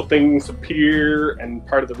blood crystal things appear, and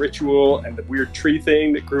part of the ritual, and the weird tree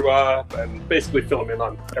thing that grew up, and basically fill him in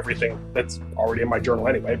on everything that's already in my journal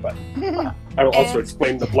anyway, but I will also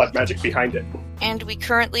explain the blood magic behind it. And we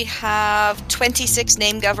currently have 26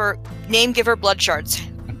 name giver blood shards.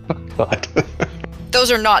 God.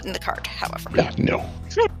 Those are not in the card, however. Yeah, no.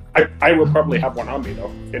 I will probably have one on me,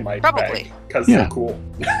 though, in my bag, because they're cool.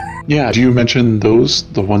 Yeah, do you mention those,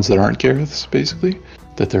 the ones that aren't Gareth's, basically?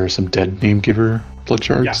 That there are some dead name giver blood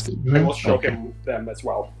shards? Yes, I will show him them as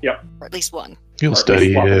well. Yep. Or at least one. He'll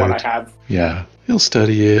study it. One I have. Yeah, he'll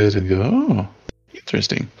study it and go, oh,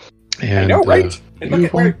 interesting. And, I know, right? And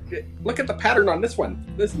look at the pattern on this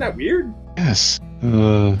one. Isn't that weird? Yes.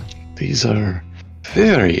 These are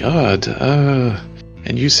very odd.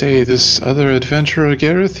 And you say this other adventurer,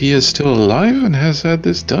 Gareth, he is still alive and has had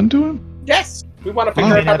this done to him? Yes! We want to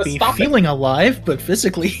figure out how to stop it. Feeling alive, but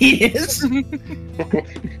physically he is.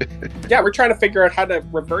 Yeah, we're trying to figure out how to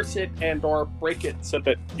reverse it and or break it so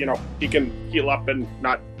that, he can heal up and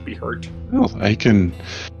not be hurt. Well, I can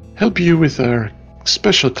help you with our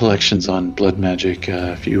special collections on blood magic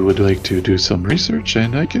if you would like to do some research,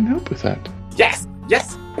 and I can help with that. Yes,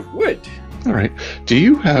 I would. All right. Do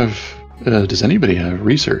you have... does anybody have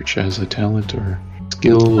research as a talent or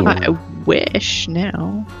skill? I wish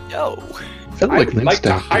now. No. I would like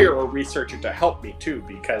to hire a researcher to help me too,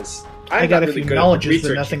 because I got really a few knowledges,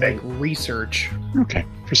 but nothing like research. Okay.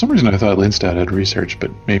 For some reason, I thought Lindstat had research,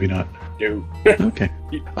 but maybe not. No. Okay.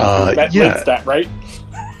 Lindstat, right?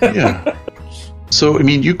 Yeah. So,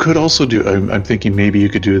 you could also do... I'm thinking maybe you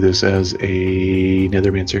could do this as a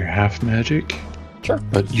Nethermancer half magic. Sure.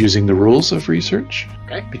 But using the rules of research.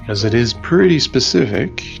 Okay. Because it is pretty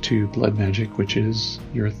specific to blood magic, which is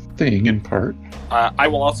your thing in part. I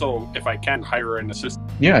will also, if I can, hire an assistant.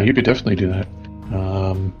 Yeah, you could definitely do that.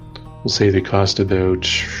 We'll say they cost about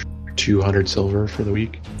 200 silver for the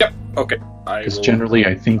week. Yep. Okay. Because generally,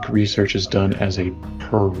 I think research is done as a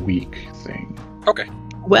per week thing. Okay.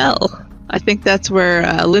 Well, I think that's where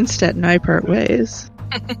Lindstat and I part ways.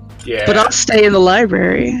 Yeah. But I'll stay in the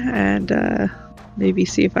library and maybe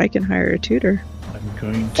see if I can hire a tutor. I'm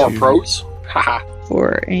going to... For pros? Haha.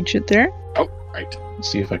 For Ancient there. Oh, right.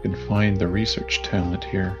 See if I can find the research talent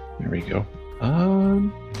here. There we go.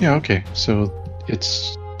 Yeah, okay. So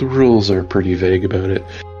the rules are pretty vague about it.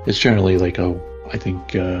 It's generally like a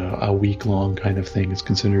week-long kind of thing. It's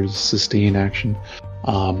considered a sustain action.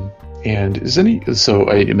 So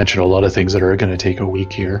I mentioned a lot of things that are going to take a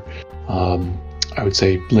week here. I would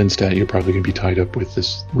say, Lindstat, you're probably going to be tied up with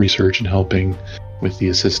this research and helping with the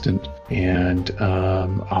assistant. And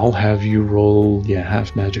I'll have you roll,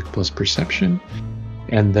 half magic plus perception.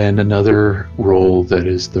 And then another roll that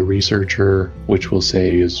is the researcher, which we'll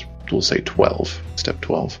say is we'll say 12. Step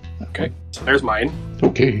 12. Okay, so there's mine.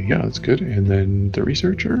 Okay, yeah, that's good. And then the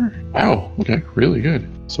researcher. Wow, okay, really good.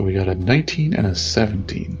 So we got a 19 and a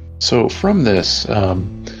 17. So from this,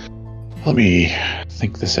 let me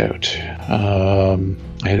think this out.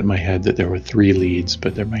 I had in my head that there were 3 leads,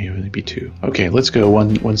 but there might only be 2. Okay, let's go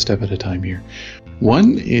one step at a time here.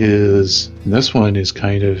 One is, and this one is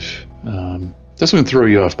kind of, this one throw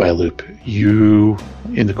you off by a loop. You,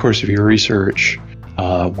 in the course of your research,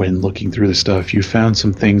 when looking through the stuff, you found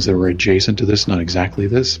some things that were adjacent to this, not exactly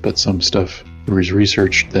this, but some stuff was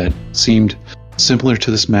researched that seemed similar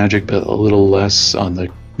to this magic, but a little less on the,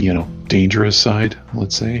 dangerous side,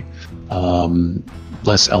 let's say.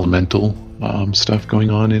 Less elemental stuff going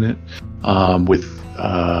on in it. With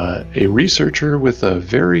a researcher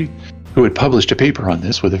who had published a paper on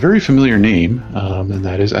this with a very familiar name, and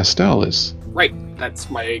that is Astalis. Right, that's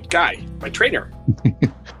my guy, my trainer.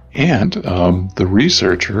 And the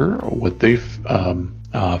researcher, what they've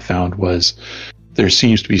found was there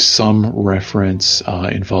seems to be some reference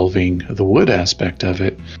involving the wood aspect of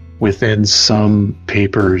it within some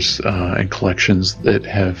papers and collections that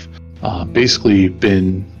have basically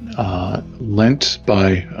been lent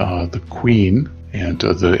by the Queen and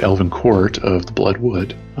the Elven Court of the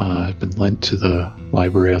Bloodwood, have been lent to the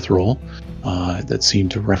Library of Thrall, that seem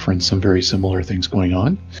to reference some very similar things going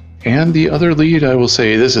on. And the other lead, I will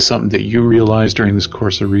say, this is something that you realized during this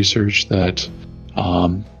course of research, that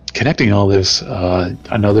connecting all this,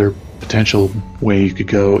 another potential way you could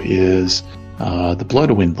go is the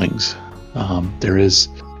Blood Windlings. There is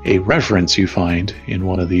a reference you find in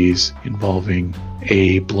one of these involving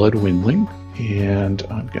a Blood Windling, and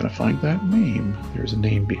I'm going to find that name. There's a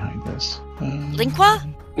name behind this. Linqua?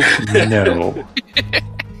 No.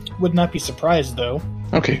 Would not be surprised, though.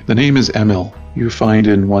 Okay, the name is Emil. You find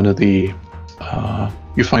in one of the...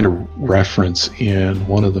 you find a reference in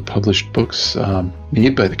one of the published books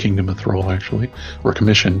made by the Kingdom of Thrall, actually, or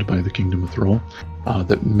commissioned by the Kingdom of Thrall,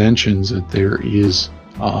 that mentions that there is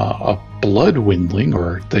a Blood Windling,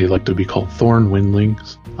 or they like to be called Thorn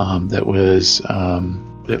Windlings, that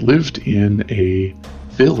lived in a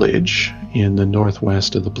village in the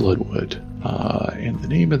northwest of the Bloodwood. And the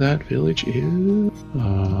name of that village is...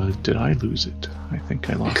 did I lose it? I think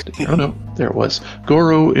I lost it. Oh no, there it was.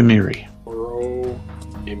 Goro Imri. Goro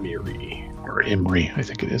Imri. Or Imri, I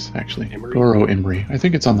think it is, actually. Imri? Goro Imri. I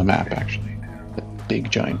think it's on the map, actually. The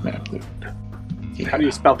big giant map there. Yeah. How do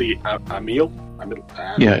you spell the Emil?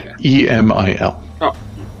 Yeah, E-M-I-L. Oh,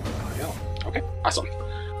 E-M-I-L. Okay, awesome.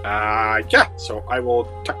 So I will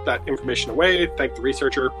tuck that information away, thank the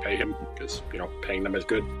researcher, pay him, because, paying them is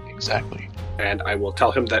good. Exactly. And I will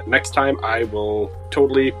tell him that next time I will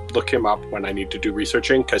totally look him up when I need to do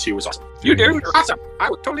researching, because he was awesome. You dude are awesome! I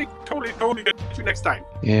will totally get you next time.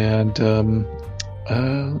 And,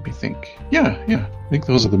 let me think. Yeah. I think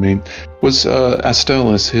those are the main... Was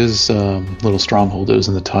Astalis, his little stronghold is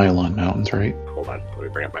in the Tylon Mountains, right? Hold on, let me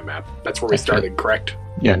bring up my map. That's where we started, correct?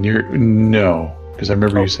 Yeah, No, because I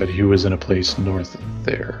remember you said he was in a place north of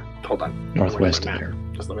there. Hold on. Northwest of there.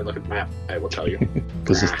 Just let me look at the map. I will tell you.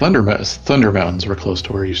 Because the Thunder Mountains were close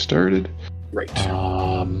to where you started. Right.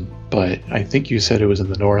 But I think you said it was in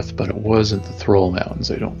the north, but it wasn't the Thrall Mountains,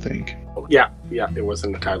 I don't think. Yeah, it was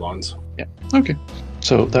in the Tylons. Yeah. Okay.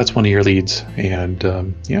 So that's one of your leads, and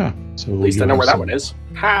yeah. So at least I know where that one is.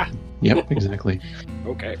 Ha! Yep, exactly.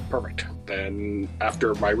 Okay, perfect. Then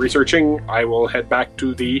after my researching, I will head back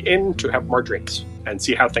to the inn to have more drinks and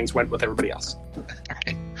see how things went with everybody else. All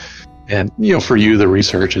right. And, for you, the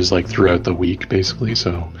research is like throughout the week, basically.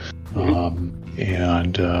 So,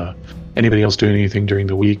 anybody else doing anything during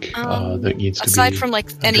the week that needs to be aside from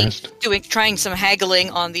addressed? trying some haggling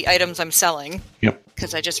on the items I'm selling. Yep.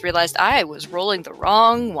 Because I just realized I was rolling the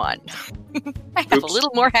wrong one. I have a little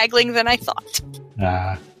more haggling than I thought.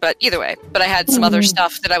 But either way, I had some other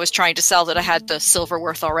stuff that I was trying to sell that I had the silver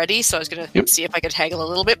worth already, so I was going to see if I could haggle a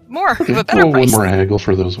little bit more, give a better price. One more haggle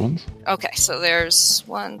for those ones. Okay, so there's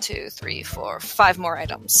 1, 2, 3, 4, 5 more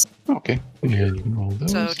items. Okay, and you can roll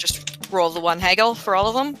those. So just roll the one haggle for all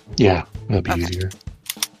of them? Yeah, that'd be easier.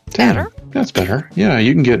 10. Better? That's better. Yeah,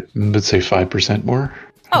 you can get, let's say, 5% more.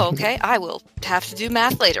 Oh, okay. I will have to do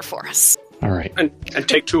math later for us. All right. And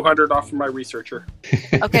take 200 off from my researcher.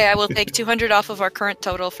 Okay, I will take 200 off of our current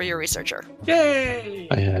total for your researcher. Yay!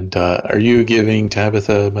 And are you giving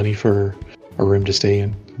Tabitha money for a room to stay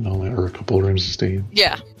in? Or a couple of rooms to stay in?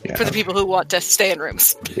 Yeah, for the people who want to stay in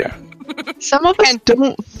rooms. Yeah. Some of us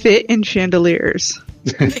don't fit in chandeliers.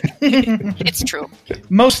 It's true.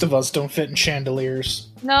 Most of us don't fit in chandeliers.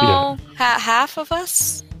 No, half of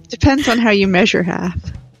us? Depends on how you measure half.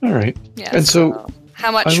 All right. Yeah, and so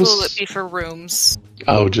How much I was- will it be for rooms?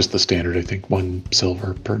 Oh, just the standard, I think. 1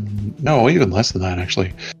 silver per... No, even less than that,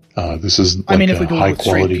 actually. This is like I mean, if we a go with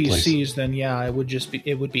straight high-quality place. PCs, then yeah, it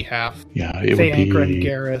would be half. Yeah, it Faye would be... Ankra and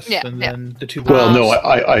Gareth, Yeah, and yeah. then the 2 Well, boys. no,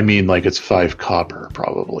 I mean like it's 5 copper,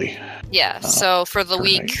 probably. Yeah, so for the per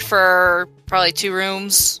week, night. for probably 2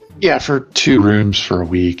 rooms. Yeah, for 2 rooms for a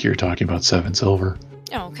week, you're talking about 7 silver.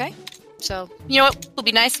 Oh, okay. So, you know what will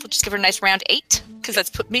be nice? We'll just give her a nice round 8, because that's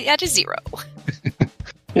put me at a 0.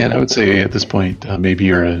 And I would say at this point, maybe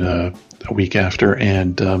you're a week after,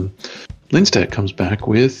 and Lindstedt comes back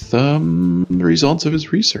with the results of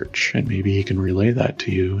his research, and maybe he can relay that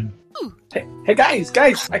to you. Hey guys,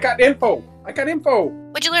 I got info.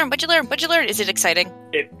 What'd you learn? Is it exciting?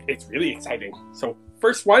 It's really exciting. So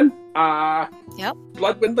first one, Yep.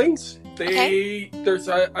 blood windlings. There's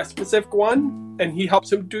a specific one, and he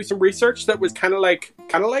helps him do some research that was kind of like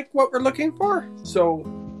what we're looking for. So,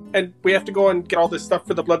 and we have to go and get all this stuff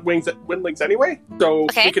for the blood windlings anyway. So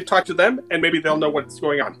Okay. we could talk to them, and maybe they'll know what's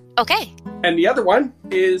going on. Okay. And the other one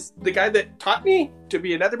is the guy that taught me to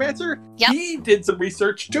be a nethermancer. Yep. He did some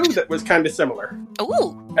research too that was kind of similar,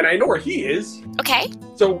 Ooh, and I know where he is. okay.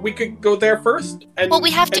 So we could go there first. And Well,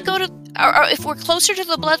 we have to go to... Or if we're closer to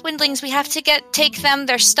the Blood Windlings, we have to take them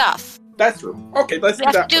their stuff. That's true. Okay, let's We do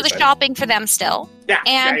have that. to do the first then. shopping for them still. Yeah,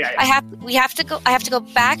 And yeah. I have to go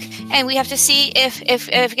back, and we have to see if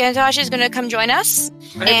Gantosh is going to come join us.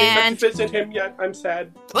 I haven't got to visit him yet. I'm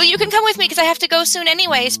sad. Well, you can come with me because I have to go soon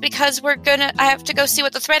anyways, because I have to go see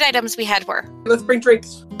what the thread items we had were. Let's bring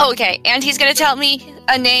drinks. Okay, and he's going to tell me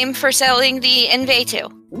a name for selling the Inve to.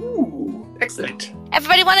 Ooh, excellent.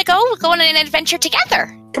 Everybody want to go? We'll go on an adventure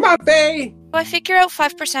together. Come on, Faye. Do I figure out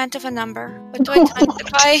 5% of a number? What do I times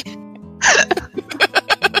it by?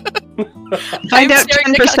 Find I'm out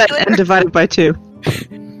staring at the 10% calculator. and divide it by 2.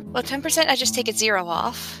 Well, 10%, I just take a 0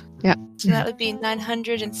 off. Yeah. So that would be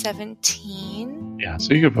 917. Yeah,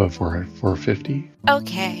 so you get about 450,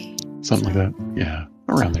 Okay. something like that. Yeah,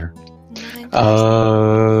 around there. 9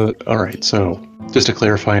 All right, so just to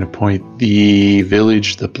clarify a point, the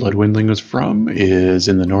village the Bloodwindling was from is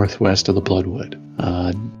in the northwest of the Bloodwood,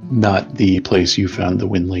 not the place you found the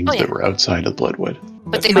Windlings Oh, yeah. that were outside of Bloodwood.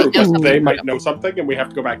 But That's they might true, know something. They might know something, and we have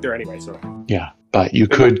to go back there anyway. So Yeah, but you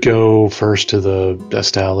could go first to the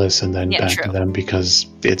Astalis and then Yeah, back true. to them because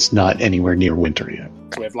it's not anywhere near winter yet.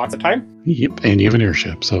 we have lots of time. Yep, and you have an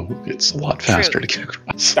airship, so it's a lot faster True. to get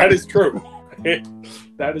across. That is true.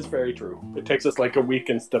 That is very true. It takes us like a week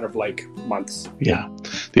instead of like months. Yeah.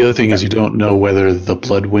 The other thing is you don't know whether the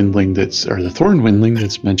blood windling or the thorn windling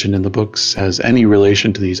that's mentioned in the books has any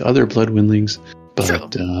relation to these other blood windlings.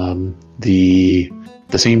 But the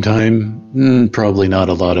same time, probably not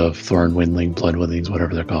a lot of thorn windling, blood windlings,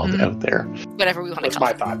 whatever they're called, Mhm. out there. Whatever we want to That's call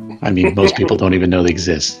my it. thought. I mean, most people don't even know they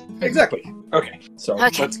exist. Exactly. Okay. So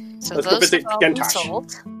Okay. let's So Let's go those visit have all been Gentosh.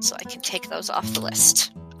 sold, so I can take those off the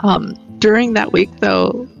list. During that week,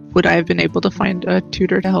 though, would I have been able to find a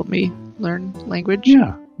tutor to help me learn language?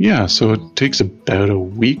 Yeah, so it takes about a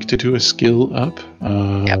week to do a skill up.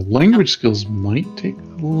 Language skills might take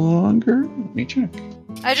longer. Let me check.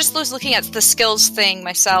 I just was looking at the skills thing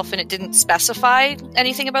myself, and it didn't specify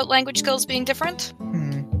anything about language skills being different.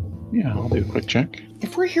 Yeah, I'll do a quick check.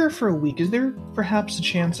 If we're here for a week, is there perhaps a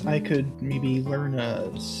chance I could maybe learn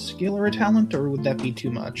a skill or a talent, or would that be too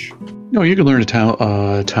much? No, you can learn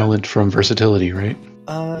a talent from versatility, right?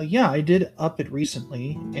 Yeah, I did up it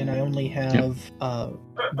recently, and I only have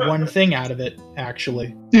one thing out of it,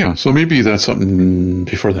 actually. Yeah, so maybe that's something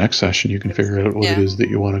before the next session you can figure out what it Yeah. is that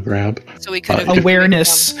you want to grab. So we could have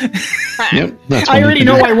Awareness. Yep, that's I one you already can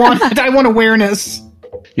know do. I want it. I want awareness.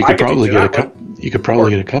 You I could could probably teach you get a that couple. You could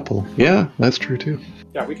probably get a couple. Yeah, that's true too.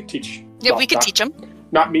 Yeah, we could teach. Yeah, we could not- teach them.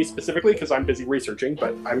 Not me specifically because I'm busy researching,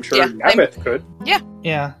 but I'm sure Yeah, Navith could.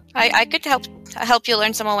 Yeah, I could help you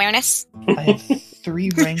learn some awareness. I have 3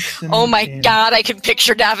 ranks. Oh my god, I can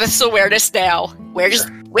picture Davith's awareness now. Where's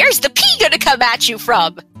the pea gonna come at you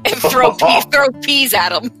from? And throw peas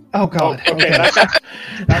at him. Oh god. Okay, Okay.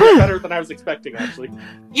 that was better than I was expecting, actually.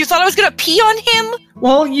 You thought I was gonna pee on him?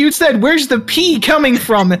 Well, you said, "Where's the pea coming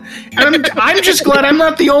from?" And I'm just glad I'm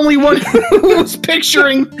not the only one who was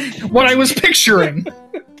picturing what I was picturing.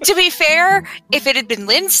 To be fair, if it had been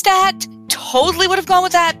Lindstedt, totally would have gone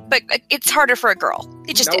with that, but it's harder for a girl.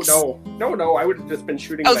 It just is. No, I would have just been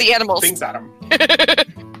shooting the animals. things at him.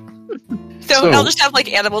 So So- I'll just have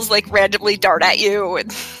like animals like randomly dart at you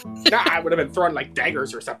and Nah, I would have been throwing like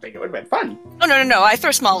daggers or something. It would have been fun. Oh no, I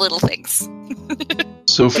throw small little things.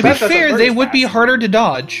 So To for be that doesn't fair, hurt they as would be fast. harder to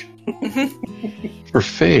dodge. For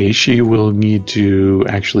Faye, she will need to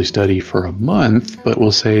actually study for a month, but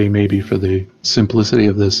we'll say maybe for the simplicity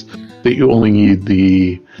of this, that you only need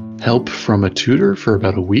the help from a tutor for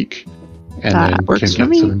about a week, and That works for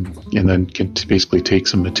me. and then can basically take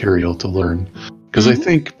some material to learn. Because I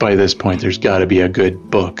think by this point, there's got to be a good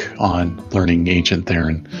book on learning Ancient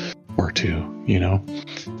Theron or two, Yeah.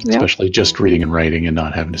 especially just reading and writing and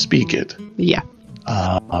not having to speak it. Yeah.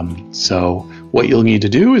 So what you'll need to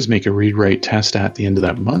do is make a read-write test at the end of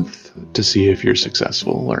that month to see if you're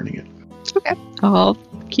successful learning it. Okay. I'll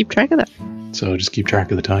keep track of that. So just keep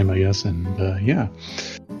track of the time, I guess, and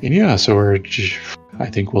so I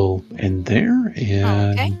think we'll end there,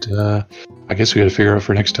 and I guess we got to figure out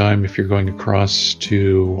for next time if you're going across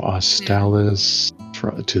to Australis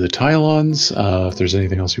to the Tylons, if there's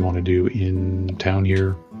anything else you want to do in town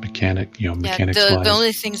here, mechanics The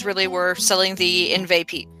only things really were selling the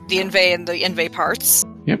Inve and the Inve parts.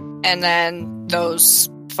 Yep. And then those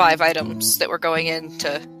 5 items that were going in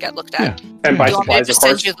to get looked at. Yeah. And buy Do you want me to supplies, of just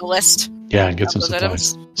send course. you the list? Yeah, and get of some those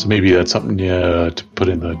supplies. items? So maybe that's something to put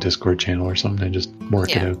in the Discord channel or something and just work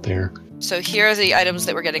it Yeah. out there. So here are the items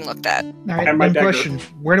that were getting looked at. All right, And my one dagger. question.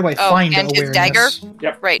 Where do I Oh, find and his awareness?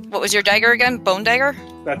 dagger? Right. What was your dagger again? Bone dagger?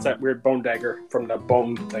 That's that weird bone dagger from the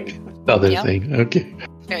bone thing. Other Yep. thing. Okay.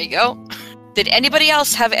 There you go. Did anybody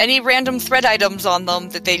else have any random thread items on them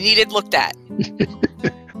that they needed looked at?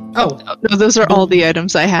 Oh, No, those are all the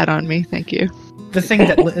items I had on me. Thank you. the thing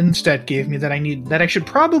that Lindstedt gave me that I should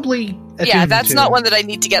probably attune Yeah, that's to. not one that I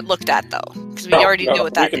need to get looked at, though. Because we already knew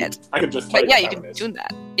what that did. I can just tell But yeah, what you that can one is. tune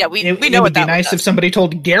that. Yeah, we It know would what be that nice one if does. somebody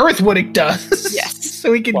told Gareth what it does. Yes.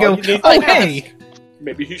 So he could Well, go, you need oh, to ask. hey.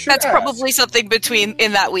 Maybe he should That's ask. probably something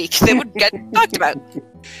in that week that would get talked about.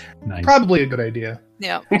 Nice. Probably a good idea.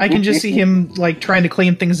 Yeah. I can just see him, like, trying to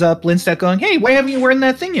clean things up. Lindstedt going, hey, why haven't you worn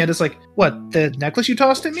that thing yet? It's like, what, the necklace you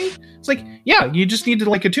tossed at me? It's like, yeah, you just need to,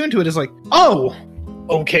 like, attune to it. It's like, oh,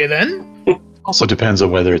 okay then. Also depends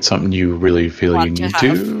on whether it's something you really feel you Want to need have.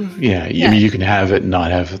 to. Yeah, Yeah. I mean, you can have it and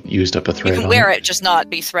not have used up a thread You can on wear it, just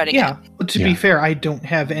not be threading Yeah, it. but to be Yeah. fair, I don't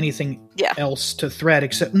have anything Yeah. else to thread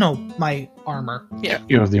except, my armor.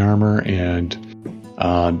 You have the armor, and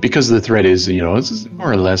because the thread is, it's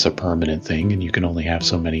more or less a permanent thing, and you can only have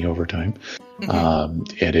so many over time.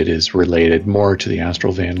 Mhm. And it is related more to the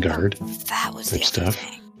Astral Vanguard That was the type other stuff.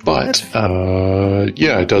 thing. But,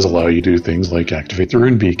 it does allow you to do things like activate the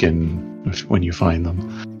rune beacon when you find them.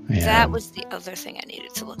 And, That was the other thing I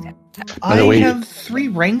needed to look at. By the I way- have 3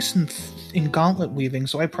 ranks in gauntlet weaving,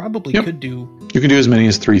 so I probably Yep. could do. You can do as many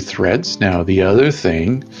as 3 threads. Now, the other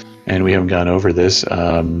thing, and we haven't gone over this,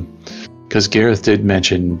 because Gareth did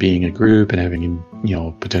mention being a group and having,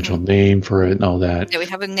 potential name for it and all that. Yeah, we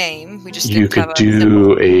have a name. We just You didn't have could a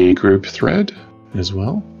do a group thread as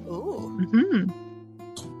well. Ooh. Hmm.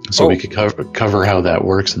 So Oh. we could cover how that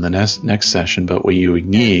works in the next session. But what you would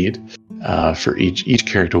need for each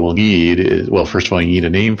character will need is, well, first of all, you need a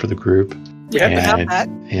name for the group. We have to have And- that.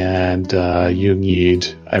 And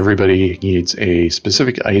everybody needs a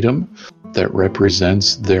specific item that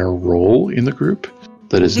represents their role in the group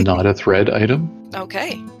that is not a thread item,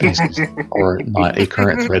 Okay. or not a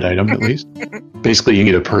current thread item at least. Basically, you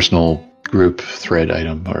need a personal group thread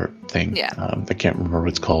item or thing. Yeah. I can't remember what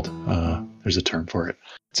it's called. There's a term for it.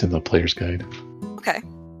 It's in the player's guide. Okay.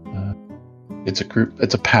 It's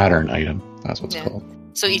a pattern item. That's what it's Yeah. called.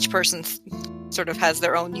 So each person sort of has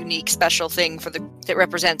their own unique special thing that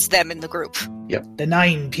represents them in the group. The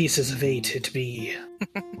 9 pieces of 8 it be.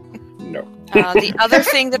 No. The other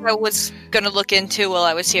thing that I was going to look into while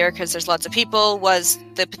I was here, because there's lots of people, was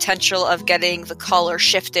the potential of getting the collar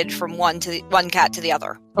shifted from one cat to the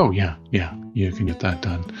other. Oh yeah, you can get that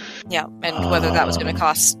done. Yeah, and whether that was going to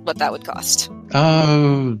cost, what that would cost.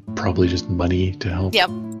 Probably just money to help. Yep.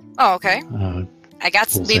 Oh, okay.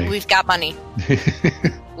 We'll see. We've got money.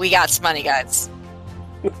 We got some money, guys.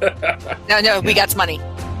 No, we got some money.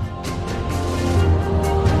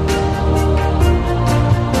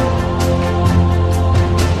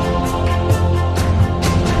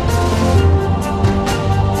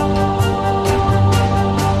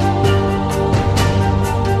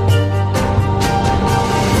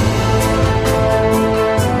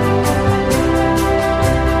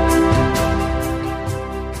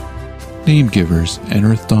 Name Givers, an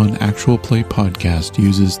Earth Dawn actual play podcast,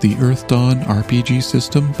 uses the Earth Dawn RPG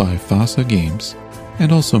system by FASA Games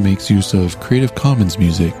and also makes use of Creative Commons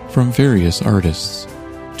music from various artists.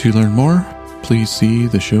 To learn more, please see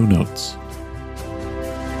the show notes.